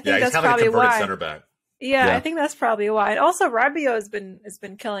I think that's probably why. Center back. Yeah, I think that's probably why. And also Rabiot has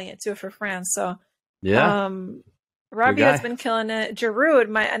been killing it too for France. So Rabiot has been killing it. Giroud,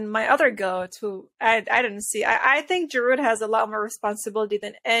 my other goat, who I didn't see. I think Giroud has a lot more responsibility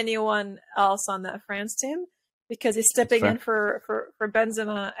than anyone else on that France team, because he's stepping in for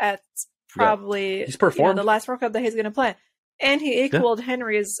Benzema at probably he's performed the last World Cup that he's going to play, and he equaled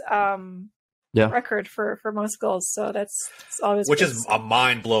Henry's record for most goals. So that's always is a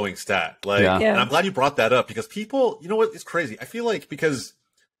mind blowing stat. And I'm glad you brought that up, because people, you know what, it's crazy. I feel like because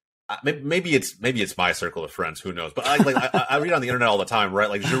maybe it's my circle of friends, who knows? But I read on the internet all the time, right?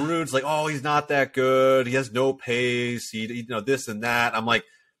 Like Giroud's like, oh, he's not that good. He has no pace. He this and that. I'm like,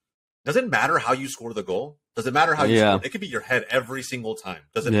 doesn't matter how you score the goal. Doesn't matter how you score. It could be your head every single time.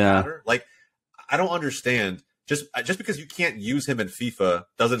 Doesn't matter. Like, I don't understand. Just because you can't use him in FIFA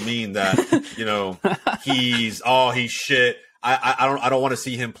doesn't mean that, you know, he's shit. I don't want to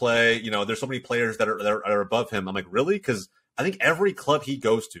see him play. You know, there's so many players that are above him. I'm like, really? Because I think every club he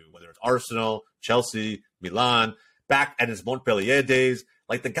goes to, whether it's Arsenal, Chelsea, Milan, back at his Montpellier days,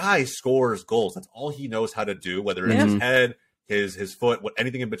 like the guy scores goals. That's all he knows how to do, whether it's his head, his foot,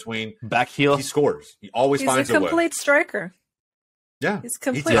 anything in between. Back heel. He scores. He always finds a way. He's a complete striker. Yeah. He's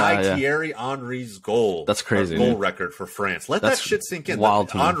complete. He tied Thierry Henry's goal. That's crazy. Goal record for France. Let that shit sink in.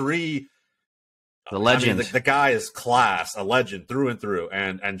 Wild. Henry, the legend. I mean, the guy is class, a legend through and through.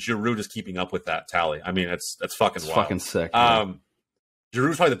 And Giroud is keeping up with that tally. I mean, it's fucking wild. Fucking sick. Giroud's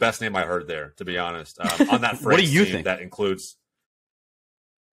probably the best name I heard there, to be honest. On that France what do you team think? That includes.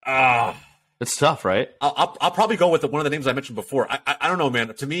 It's tough, right? I'll probably go with one of the names I mentioned before. I don't know,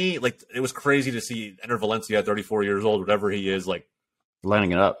 man. To me, like, it was crazy to see Enter Valencia at 34 years old, whatever he is, like,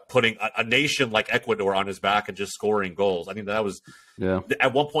 lining it up, putting a nation like Ecuador on his back and just scoring goals. I think that was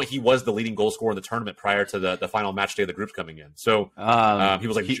at one point he was the leading goal scorer in the tournament prior to the final match day of the groups coming in. So he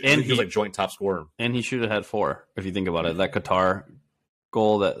was like he was like joint top scorer, and he should have had 4 if you think about it. That Qatar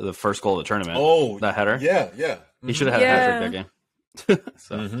goal, the first goal of the tournament, that header, he should have had a hat trick that game.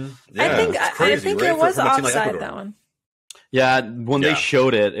 So I think it was offside, that one. Yeah, when they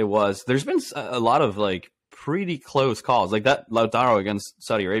showed it, it was. There's been a lot of like pretty close calls, like that Lautaro against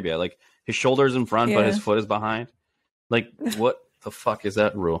Saudi Arabia. Like his shoulder's in front, but his foot is behind. Like, what the fuck is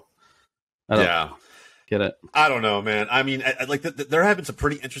that rule? I don't get it. I don't know, man. I mean, there have been some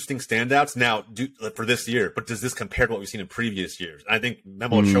pretty interesting standouts now for this year, but does this compare to what we've seen in previous years? And I think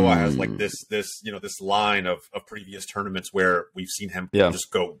Memo Ochoa has like this line of previous tournaments where we've seen him just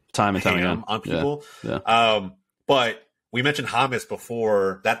go time and time again on people. But we mentioned James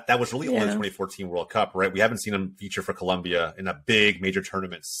before. That was really only the 2014 World Cup, right? We haven't seen him feature for Colombia in a big major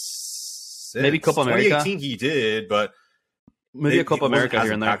tournament since. Maybe Copa America. 2018 he did, but maybe a Copa America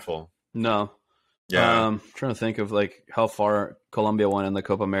here and there. Impactful. No. Yeah. Trying to think of like how far Colombia won in the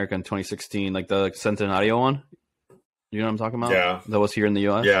Copa America in 2016, like the Centenario one. You know what I'm talking about? Yeah. That was here in the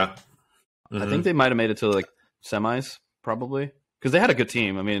US. Yeah. I think they might have made it to like semis, probably. Because they had a good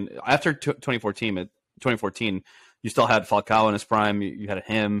team. I mean, after 2014, you still had Falcao in his prime. You had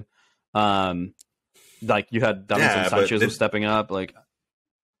him. Like you had Davinson Sanchez was stepping up. Like,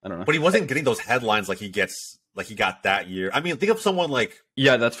 I don't know. But he wasn't getting those headlines like he got that year. I mean, think of someone like.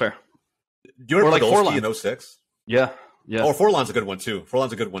 Yeah, that's fair. Do you remember Podolski in 06? Yeah. Oh, Forlan's a good one too.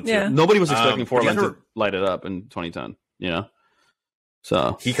 Yeah. Nobody was expecting Forlan to light it up in 2010. You know,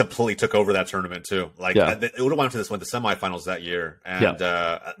 so he completely took over that tournament too. Like it would have went to the semifinals that year, and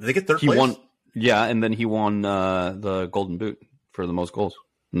they get third place. He won. Yeah, and then he won the Golden Boot for the most goals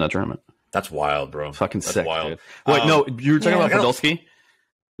in that tournament. That's wild, bro. Fucking That's sick. Wild. Dude. Wait, no, you were talking about Podolski?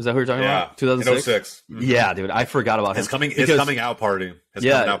 Is that who you're talking about? 2006? Mm-hmm. Yeah, dude, I forgot about him. His coming out party.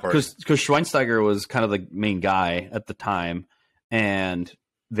 Because Schweinsteiger was kind of the main guy at the time, and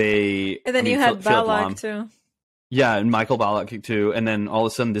you had Ballack too. Yeah, and Michael Ballack too, and then all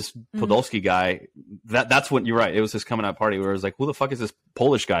of a sudden this Podolski guy. That's what you're right. It was his coming out party where it was like, who the fuck is this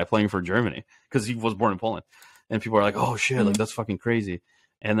Polish guy playing for Germany? Because he was born in Poland, and people are like, oh shit, like that's fucking crazy.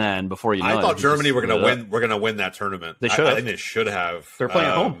 And then before you know, I thought Germany were gonna win. We're gonna win that tournament. They should. I think they should have. They're playing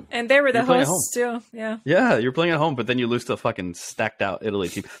at home, and they were the hosts too. Yeah. Yeah, you're playing at home, but then you lose to a fucking stacked out Italy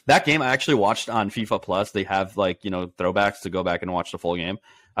team. That game I actually watched on FIFA Plus. They have like throwbacks to go back and watch the full game.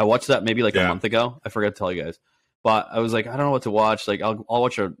 I watched that maybe like a month ago. I forgot to tell you guys, but I was like, I don't know what to watch. Like I'll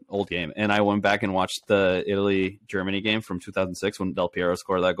watch an old game, and I went back and watched the Italy-Germany game from 2006 when Del Piero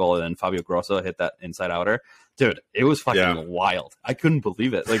scored that goal, and then Fabio Grosso hit that inside outer. Dude, it was fucking wild. I couldn't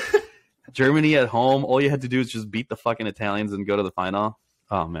believe it. Like. Germany at home, all you had to do is just beat the fucking Italians and go to the final.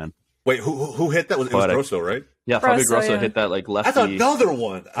 Oh man! Wait, who hit that? It was Grosso, right? Yeah, Fabio Grosso hit that like lefty. That's another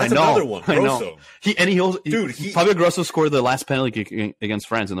one. Another one. Grosso. Fabio Grosso scored the last penalty kick against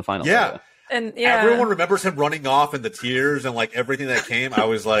France in the final. Yeah. And everyone remembers him running off and the tears and like everything that came. I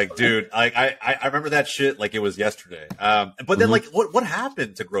was like, dude, I remember that shit like it was yesterday. But then like, what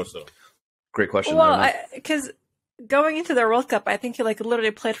happened to Grosso? Great question. Well, because going into the World Cup, I think he like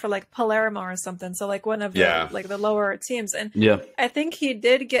literally played for like Palermo or something. So like one of the like the lower teams. And I think he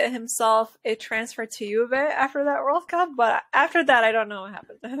did get himself a transfer to Juve after that World Cup. But after that, I don't know what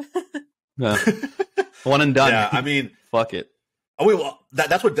happened to him. One and done. Yeah, I mean, fuck it. Oh wait, well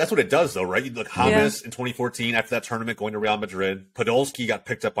that's what it does though, right? You look James in 2014 after that tournament going to Real Madrid. Podolski got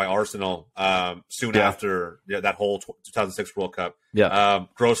picked up by Arsenal soon after that whole 2006 World Cup. Yeah,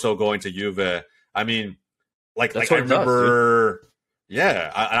 Grosso going to Juve. I mean. Like I remember,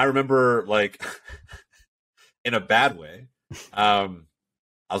 Yeah, I remember like in a bad way. I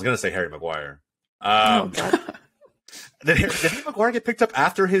was gonna say Harry Maguire. God. Did Harry Maguire get picked up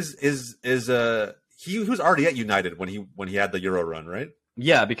after his he was already at United when he had the Euro run, right?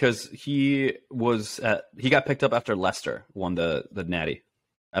 Yeah, because he got picked up after Leicester won the Natty.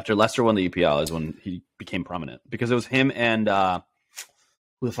 After Leicester won the EPL is when he became prominent, because it was him and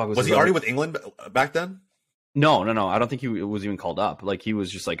who the fuck was he already with England back then? No. I don't think he was even called up. Like, he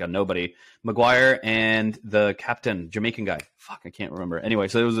was just like a nobody. Maguire and the captain, Jamaican guy. Fuck, I can't remember. Anyway,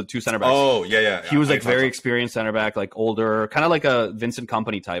 so it was the two center backs. Oh, yeah. He was like very experienced center back, like older, kind of like a Vincent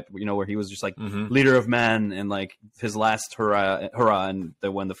Kompany type, where he was just like leader of men and like his last hurrah, and they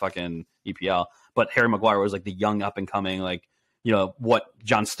won the fucking EPL. But Harry Maguire was like the young up and coming, like, what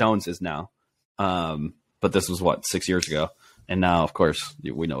John Stones is now. But this was 6 years ago. And now, of course,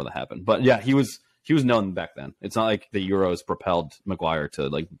 we know what happened. But yeah, he was known back then. It's not like the Euros propelled Maguire to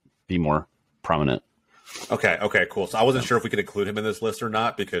like be more prominent. Okay, cool. So I wasn't sure if we could include him in this list or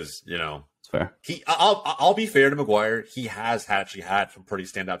not, because it's fair. I'll be fair to Maguire. He has actually had some pretty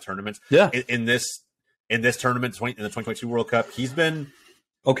standout tournaments. Yeah. In this tournament, in the 2022 World Cup, he's been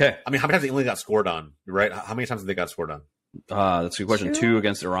okay. I mean, how many times did England got scored on? Right? How many times did they got scored on? That's a good question. 2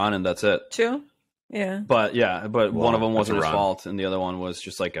 against Iran, and that's it. 2. Yeah. But one of them wasn't his fault, and the other one was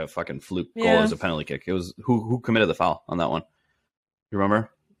just like a fucking fluke goal as a penalty kick. It was who committed the foul on that one? You remember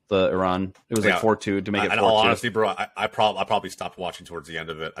the Iran? It was like 4-2 to make it 4-2. In all honesty, bro, I probably stopped watching towards the end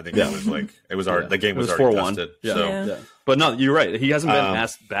of it. I think it was already the game was already 4-1. tested. Yeah. So. Yeah. But no, you're right. He hasn't been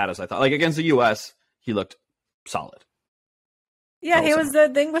as bad as I thought. Like against the US, he looked solid. Yeah, he was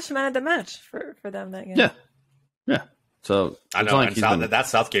the English man of the match for them that game. Yeah. So I know, and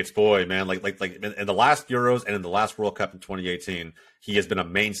that's Southgate's boy, man. Like in the last Euros and in the last World Cup in 2018, he has been a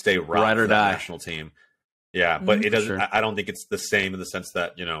mainstay ride for the national team. Yeah, but it doesn't. Sure. I don't think it's the same in the sense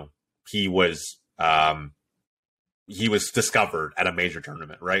that he was discovered at a major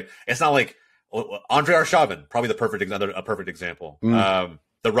tournament, right? It's not like Andrei Arshavin, probably a perfect example.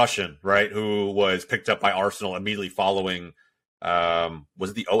 The Russian, right, who was picked up by Arsenal immediately following. Was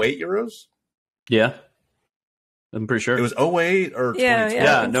it the 08 Euros? Yeah. I'm pretty sure it was 08 or 2012.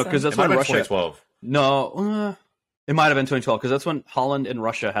 Yeah, no, because that's when Russia. 2012. No, it might have been 2012 because that's when Holland and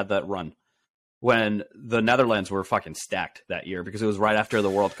Russia had that run. When the Netherlands were fucking stacked that year, because it was right after the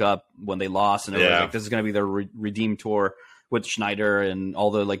World Cup when they lost, and it was like, this is going to be their redeem tour with Schneider and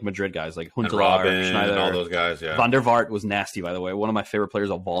all the like Madrid guys, like Huntelaar, Schneider, and all those guys. Yeah, Van der Vaart was nasty, by the way. One of my favorite players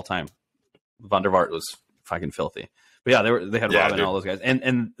of all time. Van der Vaart was fucking filthy. But yeah, they had Robin and all those guys,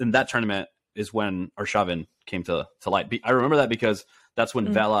 and that tournament is when Arshavin came to light. I remember that because that's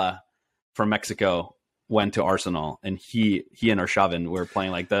when Vela from Mexico went to Arsenal, and he and Arshavin were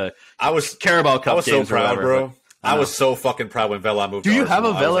playing like the Carabao Cup. I was games so proud, bro. I was so fucking proud when Vela moved. Do to you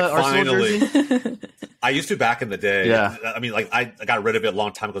Arsenal. have a Vela Arsenal jersey? I used to back in the day. Yeah. I mean, like I got rid of it a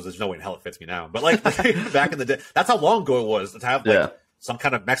long time ago. There's no way in hell it fits me now. But like back in the day, that's how long ago it was to have like some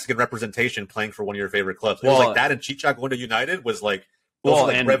kind of Mexican representation playing for one of your favorite clubs. It was like that, and Chicha going to United was like.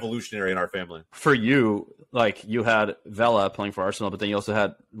 And revolutionary in our family. For you, like you had Vela playing for Arsenal, but then you also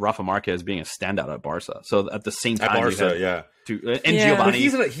had Rafa Marquez being a standout at Barca. So at the same time, at Barca, and Giovanni,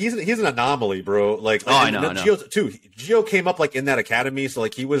 but he's an anomaly, bro. Like, I know. Gio came up like in that academy, so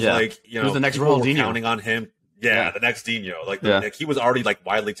like he was like he was the next Ronaldinho, counting on him. Yeah, the next Dino. Like he was already like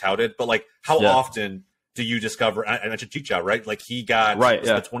widely touted, but like how often do you discover? I mentioned Chicha, right? Like he got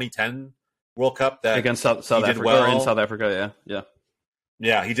the 2010 World Cup that against South Africa or in South Africa,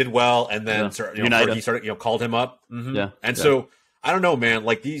 Yeah, he did well, and then he started, called him up. So I don't know, man.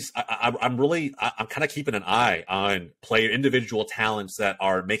 Like these, I'm kind of keeping an eye on individual talents that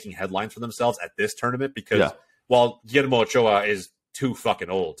are making headlines for themselves at this tournament because while Guillermo Ochoa is too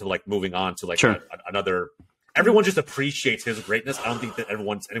fucking old to like moving on to like another. Everyone just appreciates his greatness. I don't think that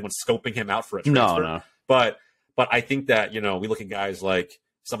anyone's scoping him out for a transfer. No. But I think that we look at guys like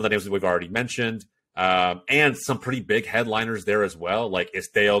some of the names that we've already mentioned. And some pretty big headliners there as well. Like, is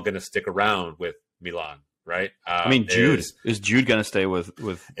Dale going to stick around with Milan? Right? I mean, is Jude going to stay with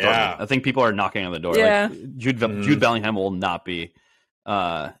Dortmund? I think people are knocking on the door. Yeah. Like, Jude Bellingham will not be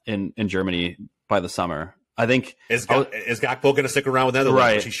in Germany by the summer. I think is Gakpo going to stick around with Netherlands?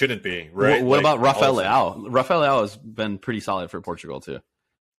 Right. Which he shouldn't be. Right? What about Rafael Leao? Rafael Leao has been pretty solid for Portugal too.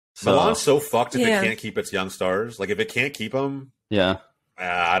 So, Milan's so fucked if it can't keep its young stars. Like if it can't keep them,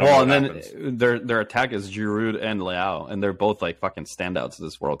 I don't know. And then their attack is Giroud and Leao, and they're both like fucking standouts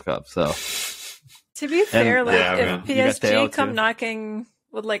this World Cup. So to be fair, if PSG come knocking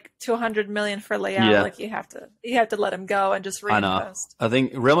with like 200 million for Leao. Like you have to let him go and just reinvest. I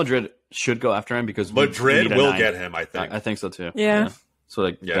think Real Madrid should go after him because Madrid will get him. I think. I think so too. Yeah. So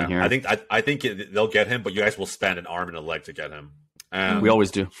like, I think they'll get him, but you guys will spend an arm and a leg to get him. We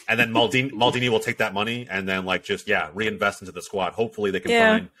always do. And then Maldini will take that money and then like just reinvest into the squad. Hopefully they can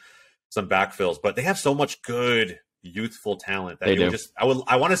find some backfills, but they have so much good youthful talent that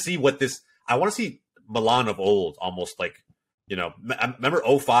I want to see I want to see Milan of old, almost like, remember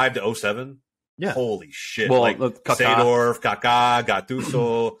 05 to 07? Yeah. Holy shit. Well, like Seedorf, Kaká,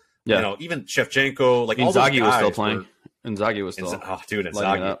 Gattuso, even Shevchenko, like all those guys was still playing. Inzaghi was still.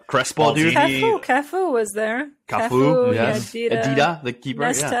 Inzaghi. Crespo, dude. Cafu was there. Cafu, yes. Dida, the keeper.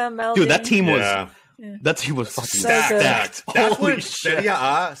 Nesta, Maldini. Dude, that team was. That team was fucking stacked. That's when Serie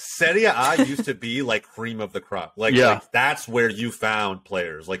A used to be like cream of the crop. Like that's where you found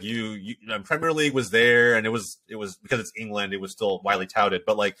players. Like you Premier League was there, and it was because it's England. It was still widely touted,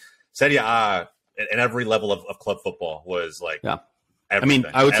 but like Serie A at every level of club football was like. Yeah. Everything,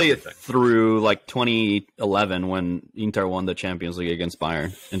 I would say through like 2011 when Inter won the Champions League against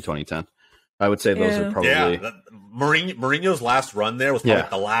Bayern in 2010. I would say those are probably Mourinho's last run there was probably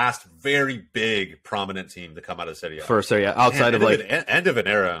the last very big prominent team to come out of Serie A. For Serie A, outside of like end of an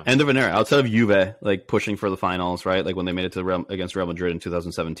era, outside of Juve, like pushing for the finals, right? Like when they made it to against Real Madrid in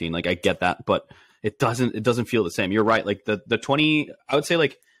 2017. Like I get that, but it doesn't feel the same. You're right. Like the 20, I would say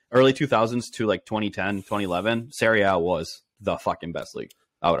like early 2000s to like 2010, 2011, Serie A was the fucking best league,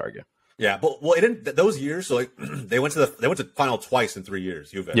 I would argue. Yeah, but it didn't those years. So like they went to final twice in 3 years.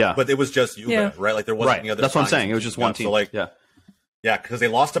 Juve, but it was just Juve, right? Like there wasn't any other. That's what I'm saying. It was just one team. So like, because they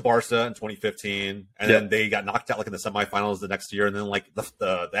lost to Barca in 2015, and then they got knocked out like in the semifinals the next year, and then like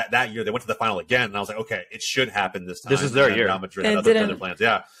that year they went to the final again, and I was like, okay, it should happen this time. This is their year. Real Madrid had other plans.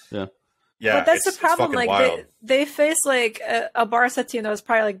 Yeah, but that's the problem. Like they faced like a Barca team that was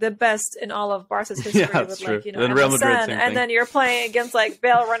probably like the best in all of Barca's history. That's with true. Like then Real Madrid, and then you're playing against like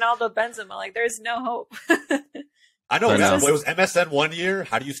Bale, Ronaldo, Benzema. Like there's no hope. I know. It was MSN 1 year.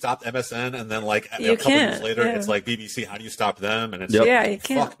 How do you stop MSN? And then like a couple years later, it's like BBC. How do you stop them? And it's you can't.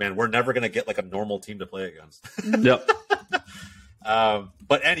 Fuck, man, we're never gonna get like a normal team to play against.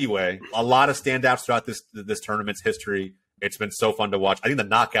 But anyway, a lot of standouts throughout this tournament's history. It's been so fun to watch. I think the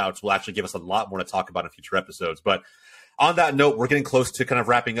knockouts will actually give us a lot more to talk about in future episodes. But on that note, we're getting close to kind of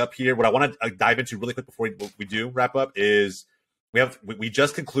wrapping up here. What I want to dive into really quick before we do wrap up is we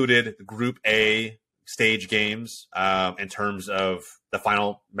just concluded Group A stage games in terms of the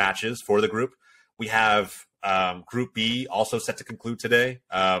final matches for the group. We have Group B also set to conclude today.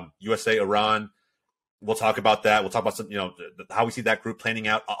 USA, Iran. We'll talk about that. We'll talk about some, how we see that group planning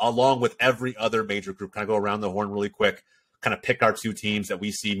out along with every other major group. Kind of go around the horn really quick. Kind of pick our two teams that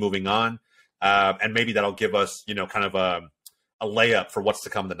we see moving on. And maybe that'll give us, kind of a layup for what's to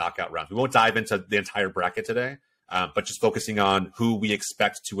come in the knockout rounds. We won't dive into the entire bracket today, but just focusing on who we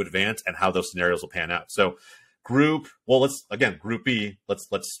expect to advance and how those scenarios will pan out. So Group B,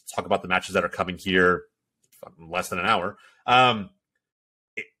 let's talk about the matches that are coming here in less than an hour.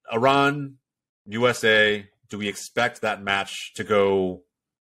 Iran, USA, do we expect that match to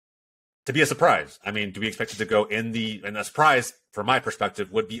be a surprise? I mean, do we expect it to go and a surprise from my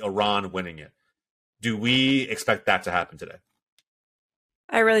perspective would be Iran winning it. Do we expect that to happen today?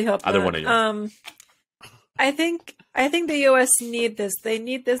 I really hope either not. One of you. I think the US need this. They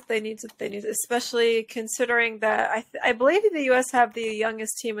need this, especially considering that I believe the US have the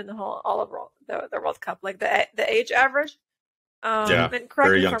youngest team in the World Cup, like the age average. And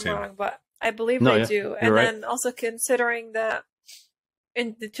correct me if I'm wrong, but I believe they do. And then also considering that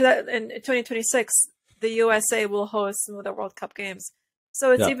in 2026, the USA will host some of the World Cup games.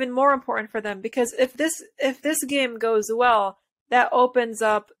 So it's even more important for them, because if this game goes well, that opens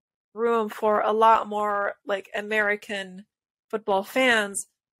up room for a lot more like American football fans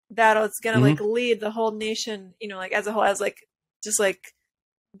that it's gonna like lead the whole nation, like as a whole, as like just like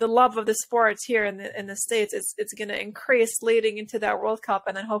the love of the sports here in the States. It's gonna increase leading into that World Cup,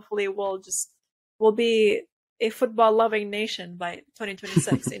 and then hopefully we'll be a football loving nation by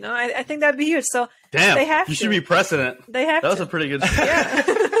 2026. I think that'd be huge. So they have you should be president. They have. That was a pretty good. Yeah.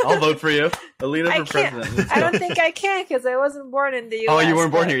 I'll vote for you, Alina, for president. I don't think I can, because I wasn't born in the U.S. Oh, you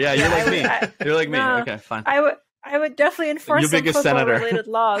weren't born here. Yeah, you're like me. You're like me. No, okay, fine. I would definitely enforce some football-related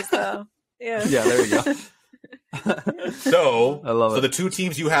laws, though. Yeah. Yeah, there you go. So, I love it. The two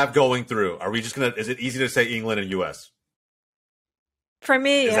teams you have going through, are we just gonna? Is it easy to say England and U.S.? For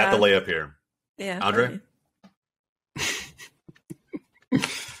me, is that the layup here? Yeah, Andre.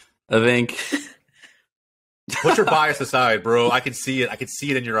 I think. Put your bias aside, bro. I can see it. I can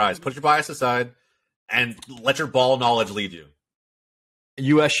see it in your eyes. Put your bias aside and let your ball knowledge lead you.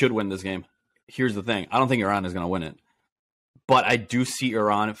 U.S. should win this game. Here's the thing. I don't think Iran is going to win it. But I do see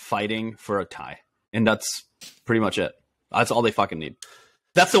Iran fighting for a tie. And that's pretty much it. That's all they fucking need.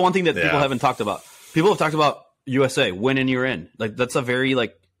 That's the one thing that people haven't talked about. People have talked about USA, win and you're in. Like, that's a very,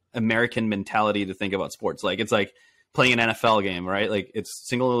 like, American mentality to think about sports. Like, it's like playing an NFL game, right? Like, it's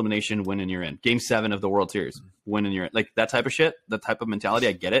single elimination, win and you're in. Game 7 of the World Series, win and you're in. Like, that type of shit, that type of mentality,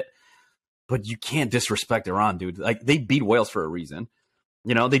 I get it. But you can't disrespect Iran, dude. Like, they beat Wales for a reason.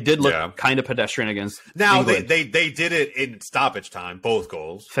 You know, they did look kind of pedestrian against England. They did it in stoppage time, both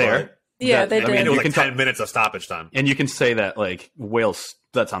goals. Fair. Yeah, they did. I mean, it was like 10 minutes of stoppage time. And you can say that, like, Wales,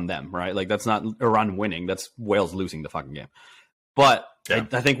 that's on them, right? Like, that's not Iran winning. That's Wales losing the fucking game. But I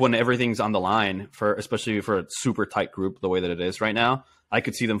think when everything's on the line, especially for a super tight group the way that it is right now, I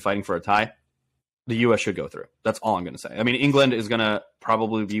could see them fighting for a tie. The U.S. should go through. That's all I'm going to say. I mean, England is going to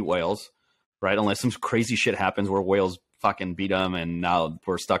probably beat Wales, right? Unless some crazy shit happens where Wales fucking beat them and now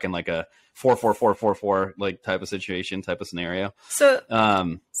we're stuck in like a 4-4-4-4-4 like type of situation, type of scenario. So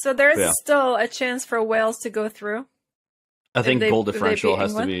there's still a chance for Wales to go through. I think goal differential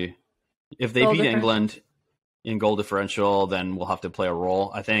has to be, if they beat England in goal differential, then we'll have to play a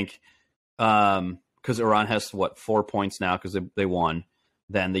role. I think because Iran has 4 points now because they won.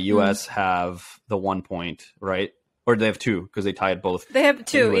 Then the U.S. have the 1 point, right? Or they have 2 because they tied both. They have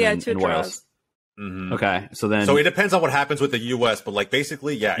 2, England 2 and draws. Wales. Mm-hmm. Okay, so it depends on what happens with the U.S., but like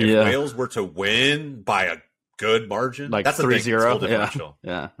basically, if Wales were to win by a good margin, like that's 3-0, like it's a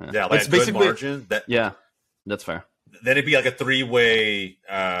good basically margin. That's fair. Then it'd be like a 3-way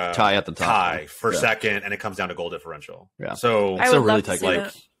tie at the top, tie for second, and it comes down to goal differential. Yeah, so it's a really tight.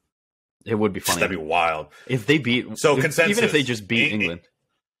 Like it would be funny. That'd be wild if they beat. Consensus, even if they just beat England.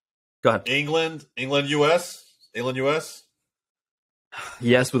 Go ahead. England, U.S.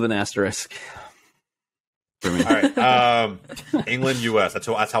 Yes, with an asterisk. For me. All right, England, U.S. That's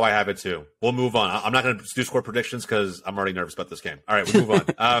how I have it too. We'll move on. I'm not going to do score predictions because I'm already nervous about this game. All right, we'll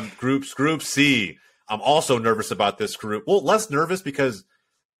move on. Group C. I'm also nervous about this group. Well, less nervous because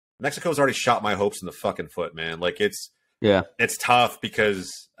Mexico's already shot my hopes in the fucking foot, man. Like it's tough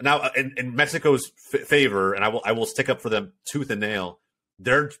because now in Mexico's favor, and I will stick up for them tooth and nail.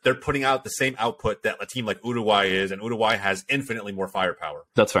 They're putting out the same output that a team like Uruguay is, and Uruguay has infinitely more firepower.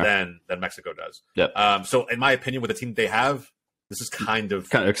 That's fair. than Mexico does. Yep. So in my opinion, with the team they have, this is kind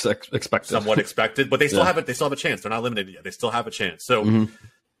of expected, somewhat expected, but they still have it. They still have a chance. They're not eliminated yet. They still have a chance. So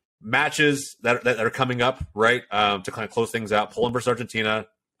matches that are coming up, right? To kind of close things out: Poland versus Argentina,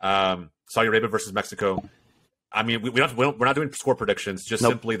 Saudi Arabia versus Mexico. I mean, we're not doing score predictions. Just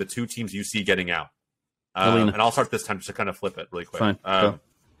simply the two teams you see getting out. And I'll start this time just to kind of flip it really quick. Fine.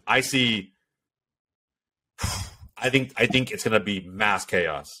 I think it's going to be mass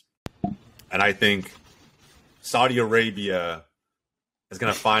chaos, and I think Saudi Arabia is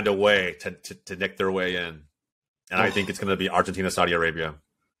going to find a way to nick their way in, and I think it's going to be Argentina, Saudi Arabia.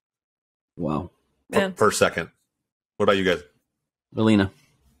 Wow. For second. What about you guys? Alina.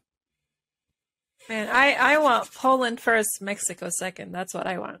 Man, I want Poland first, Mexico second. That's what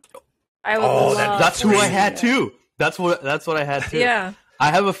I want. That's who I had too. That's what I had too. Yeah. I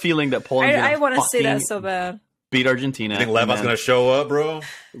have a feeling that Poland. I want to see that so bad. Beat Argentina. You think Leva's going to show up, bro?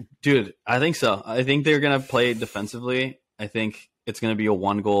 Dude, I think so. I think they're going to play defensively. I think it's going to be a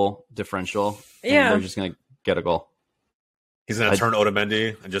 1-goal differential. Yeah. And they're just going to get a goal. He's going to turn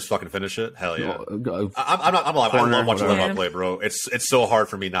Otamendi and just fucking finish it? Hell yeah. I'm alive. I love watching Leva play, bro. It's so hard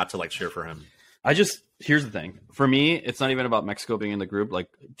for me not to cheer for him. Here's the thing. For me, it's not even about Mexico being in the group. Like,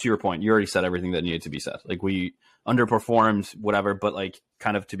 to your point, you already said everything that needed to be said. Like, we underperformed, whatever, but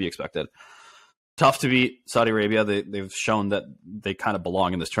kind of to be expected. Tough to beat Saudi Arabia. They've shown that they kind of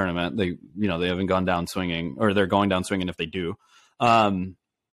belong in this tournament. They haven't gone down swinging, or they're going down swinging if they do.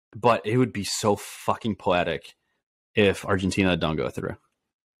 But it would be so fucking poetic if Argentina don't go through.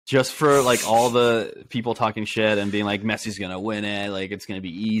 Just for all the people talking shit and being like Messi's gonna win it, it's gonna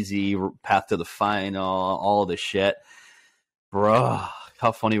be easy, path to the final, all this shit, bro.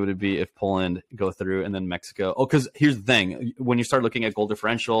 How funny would it be if Poland go through and then Mexico? Oh, because here's the thing: when you start looking at goal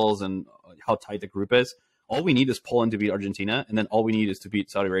differentials and how tight the group is, all we need is Poland to beat Argentina, and then all we need is to beat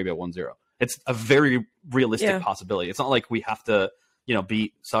Saudi Arabia 1-0. It's a very realistic possibility. It's not like we have to,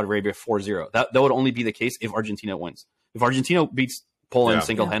 beat Saudi Arabia 4-0. That would only be the case if Argentina wins. If Argentina beats Poland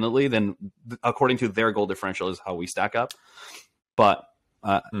single-handedly, then according to their goal differential is how we stack up. But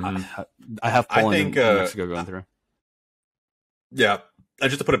I have Poland and Mexico going through. Yeah.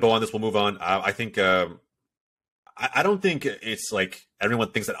 Just to put a bow on this, we'll move on. I think I don't think it's like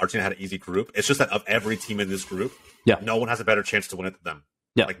everyone thinks that Argentina had an easy group. It's just that of every team in this group, no one has a better chance to win it than them.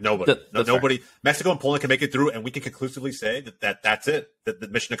 Yeah, like nobody, nobody. Fair. Mexico and Poland can make it through, and we can conclusively say that's it. That the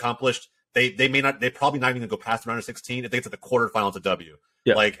mission accomplished. They may not. They probably not even go past the round of 16. If they get to the quarterfinals, it's a W.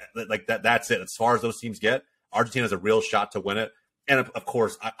 Yeah. Like that. That's it. As far as those teams get, Argentina has a real shot to win it. And of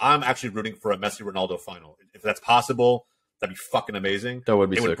course, I'm actually rooting for a Messi Ronaldo final. If that's possible, that'd be fucking amazing. That would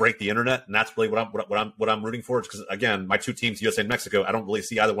be. It sick. would break the internet, and that's really what I'm rooting for. Because again, my two teams, USA and Mexico, I don't really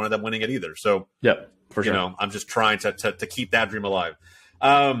see either one of them winning it either. So yeah, for sure. You know, I'm just trying to keep that dream alive.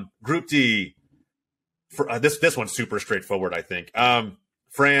 Group D, for this one's super straightforward. I think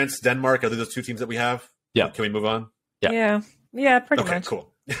France, Denmark. Are those two teams that we have? Yeah. Can we move on? Yeah, pretty much.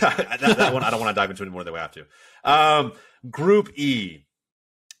 Cool. that one I don't want to dive into anymore than we have to. Group E,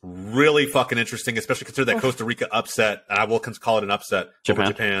 really fucking interesting, especially consider that Costa Rica upset, and I will call it an upset over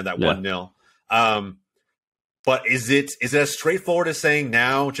Japan, that 1-0. But is it as straightforward as saying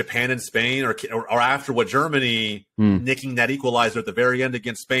now Japan and Spain, or after what Germany nicking that equalizer at the very end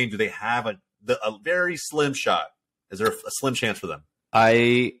against Spain, do they have a very slim shot? Is there a slim chance for them?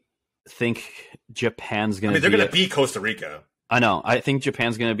 I think Japan's going to. They're going to beat Costa Rica. I know. I think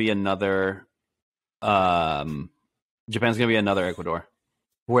Japan's going to be another. Japan's going to be another Ecuador,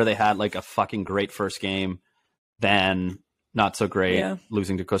 where they had like a fucking great first game, then not so great,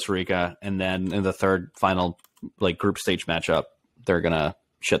 losing to Costa Rica, and then in the third final like group stage matchup, they're going to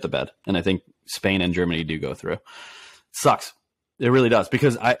shit the bed. And I think Spain and Germany do go through. Sucks. It really does,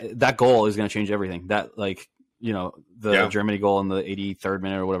 because that goal is going to change everything. That the Germany goal in the 83rd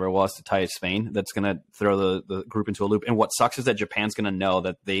minute or whatever it was to tie Spain, that's going to throw the group into a loop. And what sucks is that Japan's going to know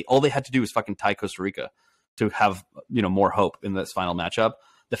that all they had to do was fucking tie Costa Rica to have, more hope in this final matchup.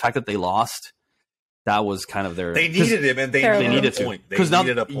 The fact that they lost, that was kind of their... They needed him, and they needed a point. Because now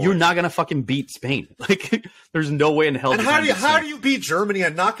you're not going to fucking beat Spain. Like, there's no way in hell... And how do you beat Germany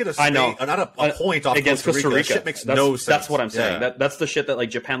and not get a Spain, not a point off against Costa Rica? That shit makes no sense. That's what I'm saying. That's the shit that like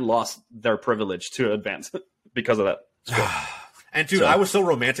Japan lost their privilege to advance because of that. And dude, I was so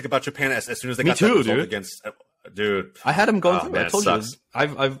romantic about Japan as soon as they got that result against... Dude. I had them going through. Man, I told you.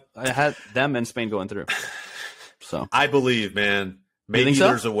 I had them and Spain going through. So I believe, man. Maybe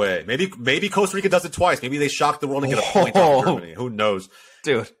there's a way. Maybe Costa Rica does it twice. Maybe they shock the world and get a point off Germany. Who knows,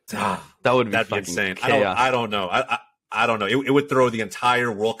 dude? That would be insane. Chaos. I don't know. I don't know. It would throw the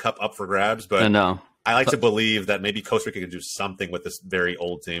entire World Cup up for grabs. But I know. I like to believe that maybe Costa Rica can do something with this very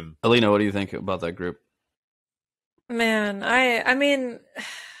old team. Alina, what do you think about that group? Man, I mean,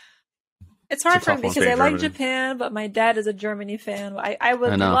 it's hard for me because I like Japan, but my dad is a Germany fan. I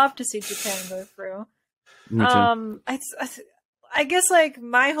would love to see Japan go through. Me too. I guess like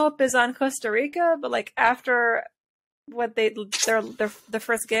my hope is on Costa Rica, but like after what their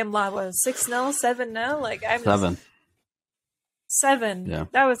first game was 6-0, 7-0, like I'm 7. Yeah,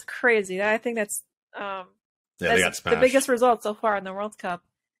 that was crazy. I think that's that's the biggest result so far in the World Cup.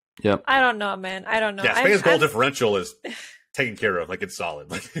 Yep. I don't know, man. I don't know. Yeah, Spain's goal differential is taken care of. Like, it's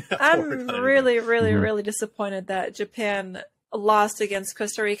solid. I'm really disappointed that Japan lost against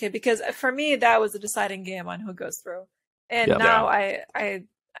Costa Rica, because for me that was a deciding game on who goes through. And now I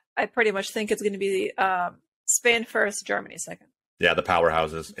pretty much think it's going to be Spain first, Germany second. Yeah, the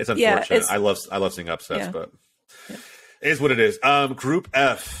powerhouses. It's unfortunate. I love seeing upsets, but it is what it is. Group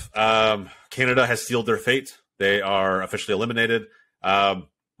F. Canada has sealed their fate. They are officially eliminated.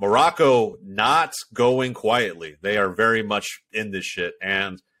 Morocco not going quietly. They are very much in this shit.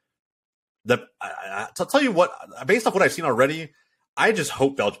 And I'll tell you what, based off what I've seen already, I just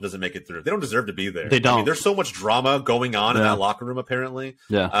hope Belgium doesn't make it through. They don't deserve to be there. They don't. I mean, there's so much drama going on in that locker room, apparently.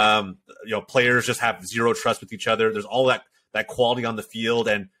 Yeah. Players just have zero trust with each other. There's all that quality on the field,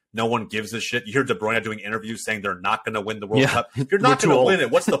 and no one gives a shit. You hear De Bruyne doing interviews saying they're not going to win the World Cup. If you're not going to win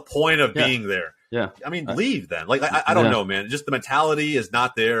it, what's the point of being there? Yeah. I mean, leave then. Like, I don't know, man. Just the mentality is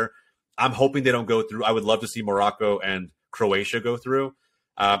not there. I'm hoping they don't go through. I would love to see Morocco and Croatia go through.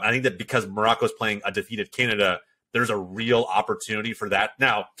 I think that because Morocco's playing a defeated Canada, there's a real opportunity for that.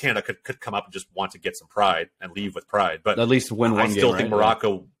 Now, Canada could come up and just want to get some pride and leave with pride, but at least win one game. I still think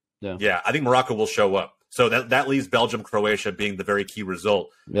Morocco. Yeah, I think Morocco will show up. So that leaves Belgium, Croatia being the very key result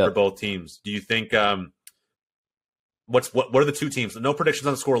for both teams. Do you think? What are the two teams? No predictions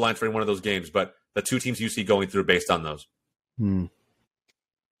on the score lines for any one of those games, but the two teams you see going through based on those.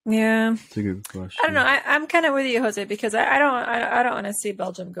 Yeah, that's a good question. I don't know. I'm kind of with you, Jose, because I don't want to see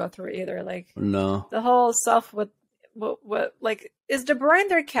Belgium go through either. Like, no, the whole stuff with what like, is De Bruyne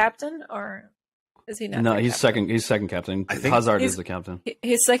their captain, or is he not? No, he's second. He's second captain. I think Hazard is the captain.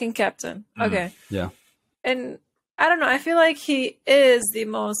 He's second captain. Okay. Yeah. And I don't know. I feel like he is the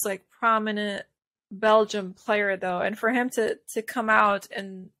most like prominent Belgium player, though, and for him to come out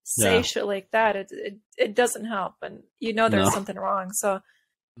and say shit like that, it doesn't help, and there's something wrong. So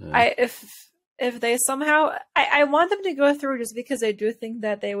Yeah. If they somehow, I want them to go through just because I do think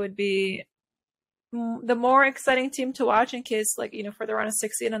that they would be the more exciting team to watch in case, like, for the round of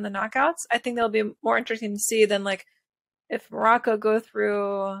 16 and the knockouts. I think they'll be more interesting to see than like if Morocco go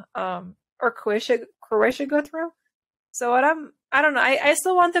through or Croatia go through. So I don't know. I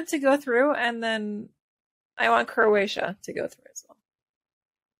still want them to go through, and then I want Croatia to go through as well.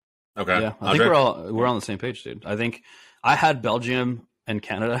 Okay. Yeah, I think we're on the same page, dude. I think I had Belgium and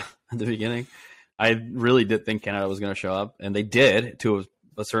Canada at the beginning. I really did think Canada was going to show up, and they did to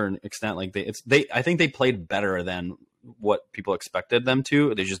a certain extent. Like I think they played better than what people expected them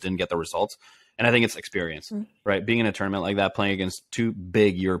to. They just didn't get the results, and I think it's experience, right? Being in a tournament like that, playing against two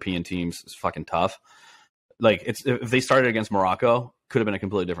big European teams is fucking tough. Like if they started against Morocco, could have been a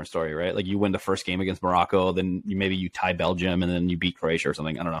completely different story, right? Like you win the first game against Morocco, then maybe you tie Belgium, and then you beat Croatia or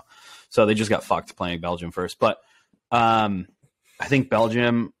something. I don't know. So they just got fucked playing Belgium first, but I think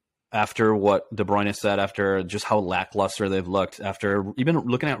Belgium, after what De Bruyne said, after just how lackluster they've looked, after even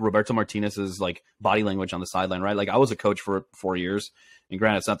looking at Roberto Martinez's like body language on the sideline, right? Like I was a coach for 4 years, and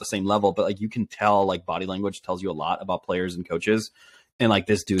granted it's not the same level, but like you can tell like body language tells you a lot about players and coaches. And like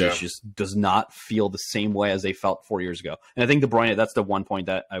this dude just does not feel the same way as they felt 4 years ago. And I think De Bruyne, that's the one point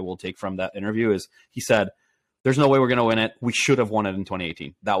that I will take from that interview is he said, there's no way we're going to win it. We should have won it in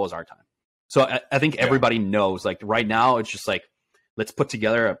 2018. That was our time. So I think everybody knows, like right now, it's just like, let's put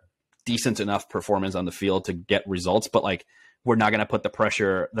together a decent enough performance on the field to get results. But like, we're not going to put the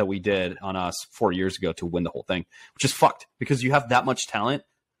pressure that we did on us 4 years ago to win the whole thing, which is fucked because you have that much talent.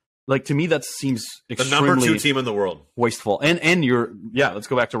 Like to me, that seems extremely the number 2 team in the world, wasteful. And you're, let's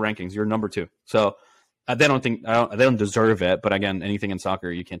go back to rankings. You're number 2. So they don't deserve it. But again, anything in soccer,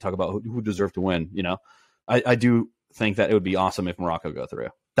 you can't talk about who deserved to win. I do think that it would be awesome if Morocco go through.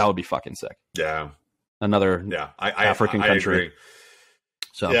 That would be fucking sick. Yeah. Another African country. Agree.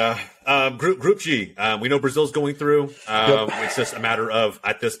 So Group G, we know Brazil's going through. It's just a matter of,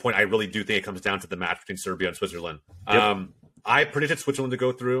 at this point, I really do think it comes down to the match between Serbia and Switzerland. I predicted Switzerland to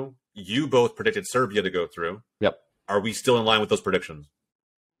go through. You both predicted Serbia to go through. Yep. Are we still in line with those predictions?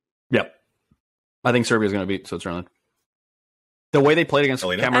 Yep. I think Serbia is going to beat Switzerland. The way they played against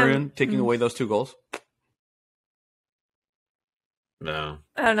Cameroon, taking away those 2 goals. No.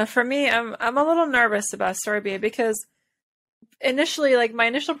 I don't know. For me, I'm a little nervous about Serbia because initially, like my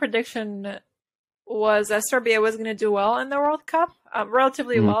initial prediction was that Serbia was going to do well in the World Cup,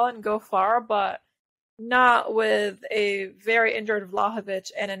 relatively well and go far, but not with a very injured Vlahovic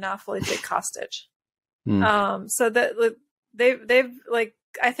and a not fully fit Kostic. So that they've like,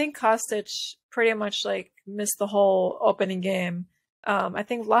 I think Kostic pretty much like missed the whole opening game. I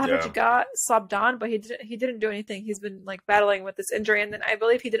think Vlahovic got subbed on, but he didn't do anything. He's been like battling with this injury, and then I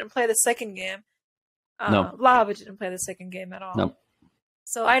believe he didn't play the second game. No, Vlahovic didn't play the second game at all. No.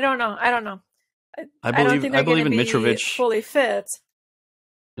 So I don't know. I don't think they're believe in be Mitrovic fully fit.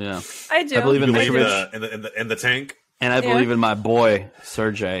 Yeah, I do. I believe in Mitrovic in the tank, and I believe in my boy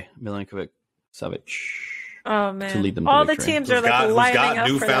Sergej Milinkovic-Savic. Oh man, to lead them all to the victory. teams are like lining up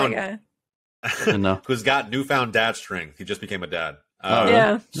for that guy. I know. Who's got newfound dad strength? He just became a dad.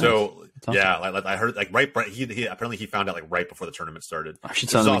 So nice. Like I heard, like he apparently he found out like right before the tournament started. I should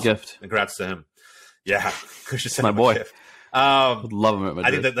send him a gift. Congrats to him. Yeah, we should send my him boy. A gift. Would love him at Madrid.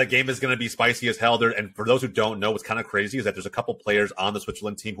 I think that the game is going to be spicy as hell. And for those who don't know, what's kind of crazy is that there's a couple players on the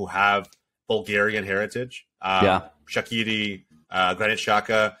Switzerland team who have Bulgarian heritage. Shaqiri, Granit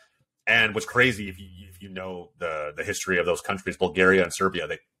Xhaka, and what's crazy if you know the history of those countries, Bulgaria and Serbia,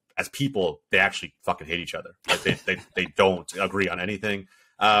 as people, they actually fucking hate each other. Like they don't agree on anything.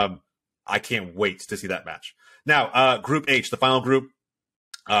 I can't wait to see that match. Now, Group H, the final group.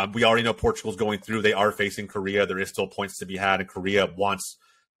 We already know Portugal's going through. They are facing Korea. There is still points to be had, and Korea wants.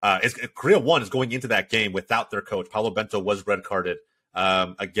 Korea 1 is going into that game without their coach. Paulo Bento was red carded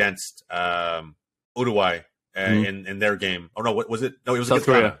against Uruguay in their game. Oh no, what was it? No, it was South against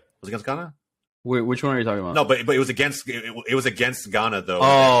Korea. Ghana. Was it against Ghana? Wait, which one are you talking about? No, but it was against Ghana though.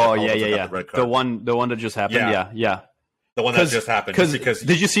 Oh yeah. The one that just happened. Yeah. The one that just happened. Because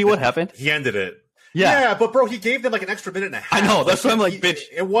did you see what happened? He ended it. Yeah, but bro, he gave them like an extra minute and a half. I know. That's what I'm like, bitch.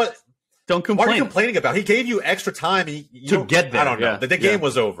 It was. Don't complain. What are you complaining about? He gave you extra time to get there. I don't know. The game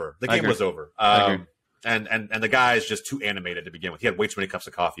was over. The game was over. I agree. And the guy is just too animated to begin with. He had way too many cups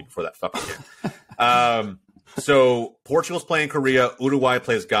of coffee before that fucking game. So Portugal's playing Korea. Uruguay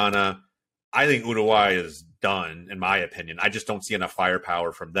plays Ghana. I think Uruguay is done, in my opinion. I just don't see enough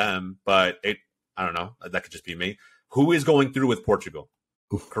firepower from them. But I don't know. That could just be me. Who is going through with Portugal?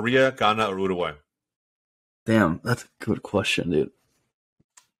 Oof. Korea, Ghana, or Uruguay? Damn, that's a good question, dude.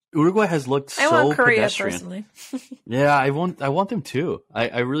 Uruguay has looked so I want Korea pedestrian. Personally. Yeah, I want them too.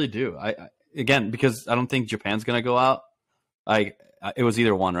 I really do. Again, because I don't think Japan's gonna go out. It was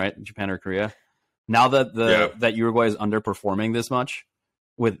either one, right? Japan or Korea. Now that that Uruguay is underperforming this much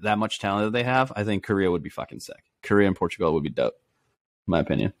with that much talent that they have, I think Korea would be fucking sick. Korea and Portugal would be dope, in my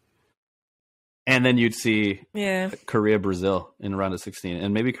opinion. And then you'd see Korea Brazil in round of 16,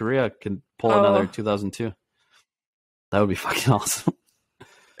 and maybe Korea can pull another 2002. That would be fucking awesome.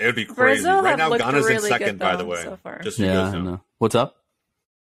 It would be crazy. Brazil right now, Ghana's really in second, by the way. So far. Just so you guys know. What's up?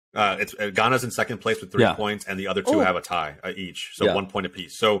 It's Ghana's in second place with 3 points, and the other two have a tie each, so 1 point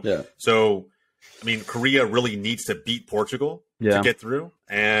apiece. So I mean, Korea really needs to beat Portugal to get through,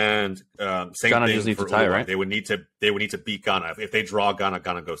 and same Ghana thing just needs for to tie, Uruguay. right? They would need to beat Ghana. If they draw Ghana,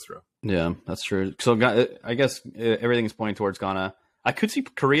 Ghana goes through. Yeah, that's true. So I guess everything is pointing towards Ghana. I could see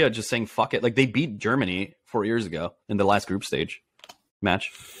Korea just saying fuck it. Like they beat Germany 4 years ago in the last group stage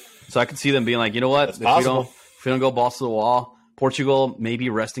match. So I could see them being like, you know what? If we don't go balls to the wall, Portugal maybe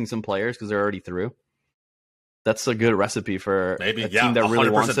resting some players because they're already through. That's a good recipe for a team that really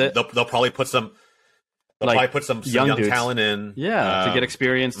wants it. They'll probably put some young talent in. Yeah, to get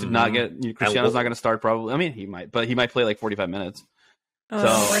experience, to not get Cristiano's not going to start probably. I mean, he might play like 45 minutes. So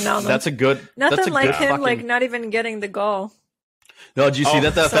Ronaldo. that's a good. Nothing like him, like not even getting the goal. No, did you see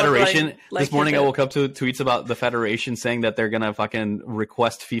that the Federation like this morning? I woke up to tweets about the Federation saying that they're gonna fucking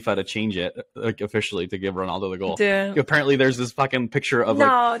request FIFA to change it like officially to give Ronaldo the goal. Dude. Apparently, there's this fucking picture of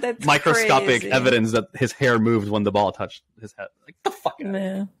that's microscopic crazy. evidence that his hair moved when the ball touched his head. Like the fuck.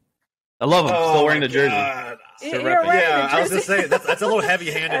 Man. I love him. Still wearing the jersey. I was just saying that's a little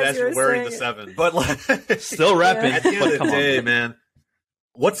heavy-handed as you're wearing the 7, but like, still repping. At the end of the day, man.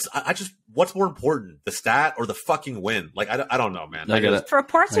 What's more important, the stat or the fucking win? Like I don't know, man. For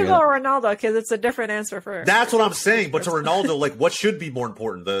Portugal or Ronaldo, because it's a different answer for. That's what I'm saying. But to Ronaldo, like, what should be more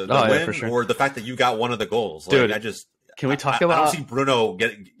important, the win for sure. Or the fact that you got one of the goals? Like, Dude, can we talk about? I don't see Bruno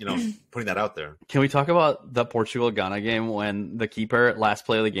putting that out there. Can we talk about the Portugal Ghana game when the keeper last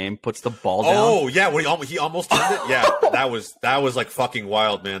play of the game puts the ball down? Oh yeah, when he almost turned it. Yeah, that was like fucking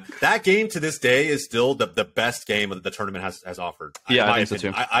wild, man. That game to this day is still the best game that the tournament has offered. Yeah, I think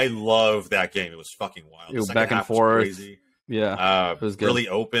so too. I love that game. It was fucking wild. It was back and forth. Crazy. Yeah, it was good. Really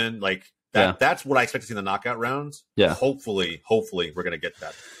open. Like that. That's what I expect to see in the knockout rounds. Yeah. Hopefully we're gonna get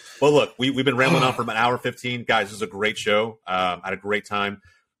that. Well, look, we've been rambling on for an hour 15. Guys, this is a great show. I had a great time.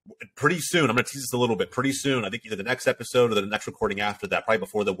 Pretty soon, I'm going to tease this a little bit. Pretty soon, I think either the next episode or the next recording after that, probably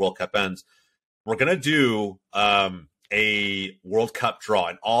before the World Cup ends, we're going to do a World Cup draw,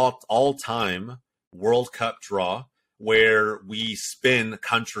 an all-time World Cup draw, where we spin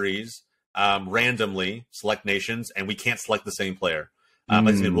countries randomly, select nations, and we can't select the same player.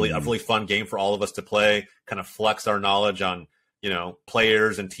 It's going to be a really fun game for all of us to play, kind of flex our knowledge on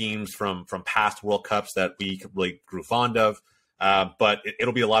players and teams from past World Cups that we really grew fond of. But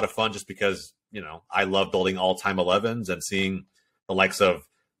it'll be a lot of fun just because, I love building all-time 11s and seeing the likes of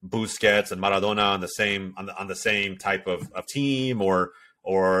Busquets and Maradona on the same type of team or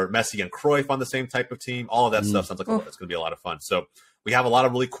Messi and Cruyff on the same type of team. All of that stuff sounds like it's going to be a lot of fun. So we have a lot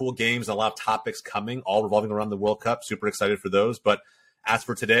of really cool games and a lot of topics coming, all revolving around the World Cup. Super excited for those. But as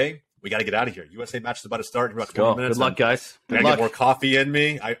for today, we got to get out of here. USA match is about to start in about 20 minutes. Good luck, guys. I got to get more coffee in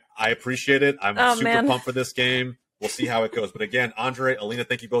me. I appreciate it. I'm super pumped for this game. We'll see how it goes. But again, Andre, Alina,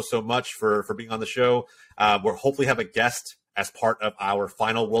 thank you both so much for being on the show. We'll hopefully have a guest as part of our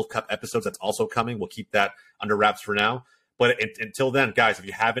final World Cup episodes that's also coming. We'll keep that under wraps for now. But until then, guys, if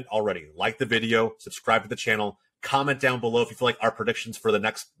you haven't already, like the video, subscribe to the channel, comment down below if you feel like our predictions for the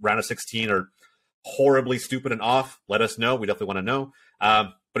next round of 16 are horribly stupid and off. Let us know. We definitely want to know.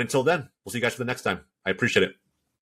 But until then, we'll see you guys for the next time. I appreciate it.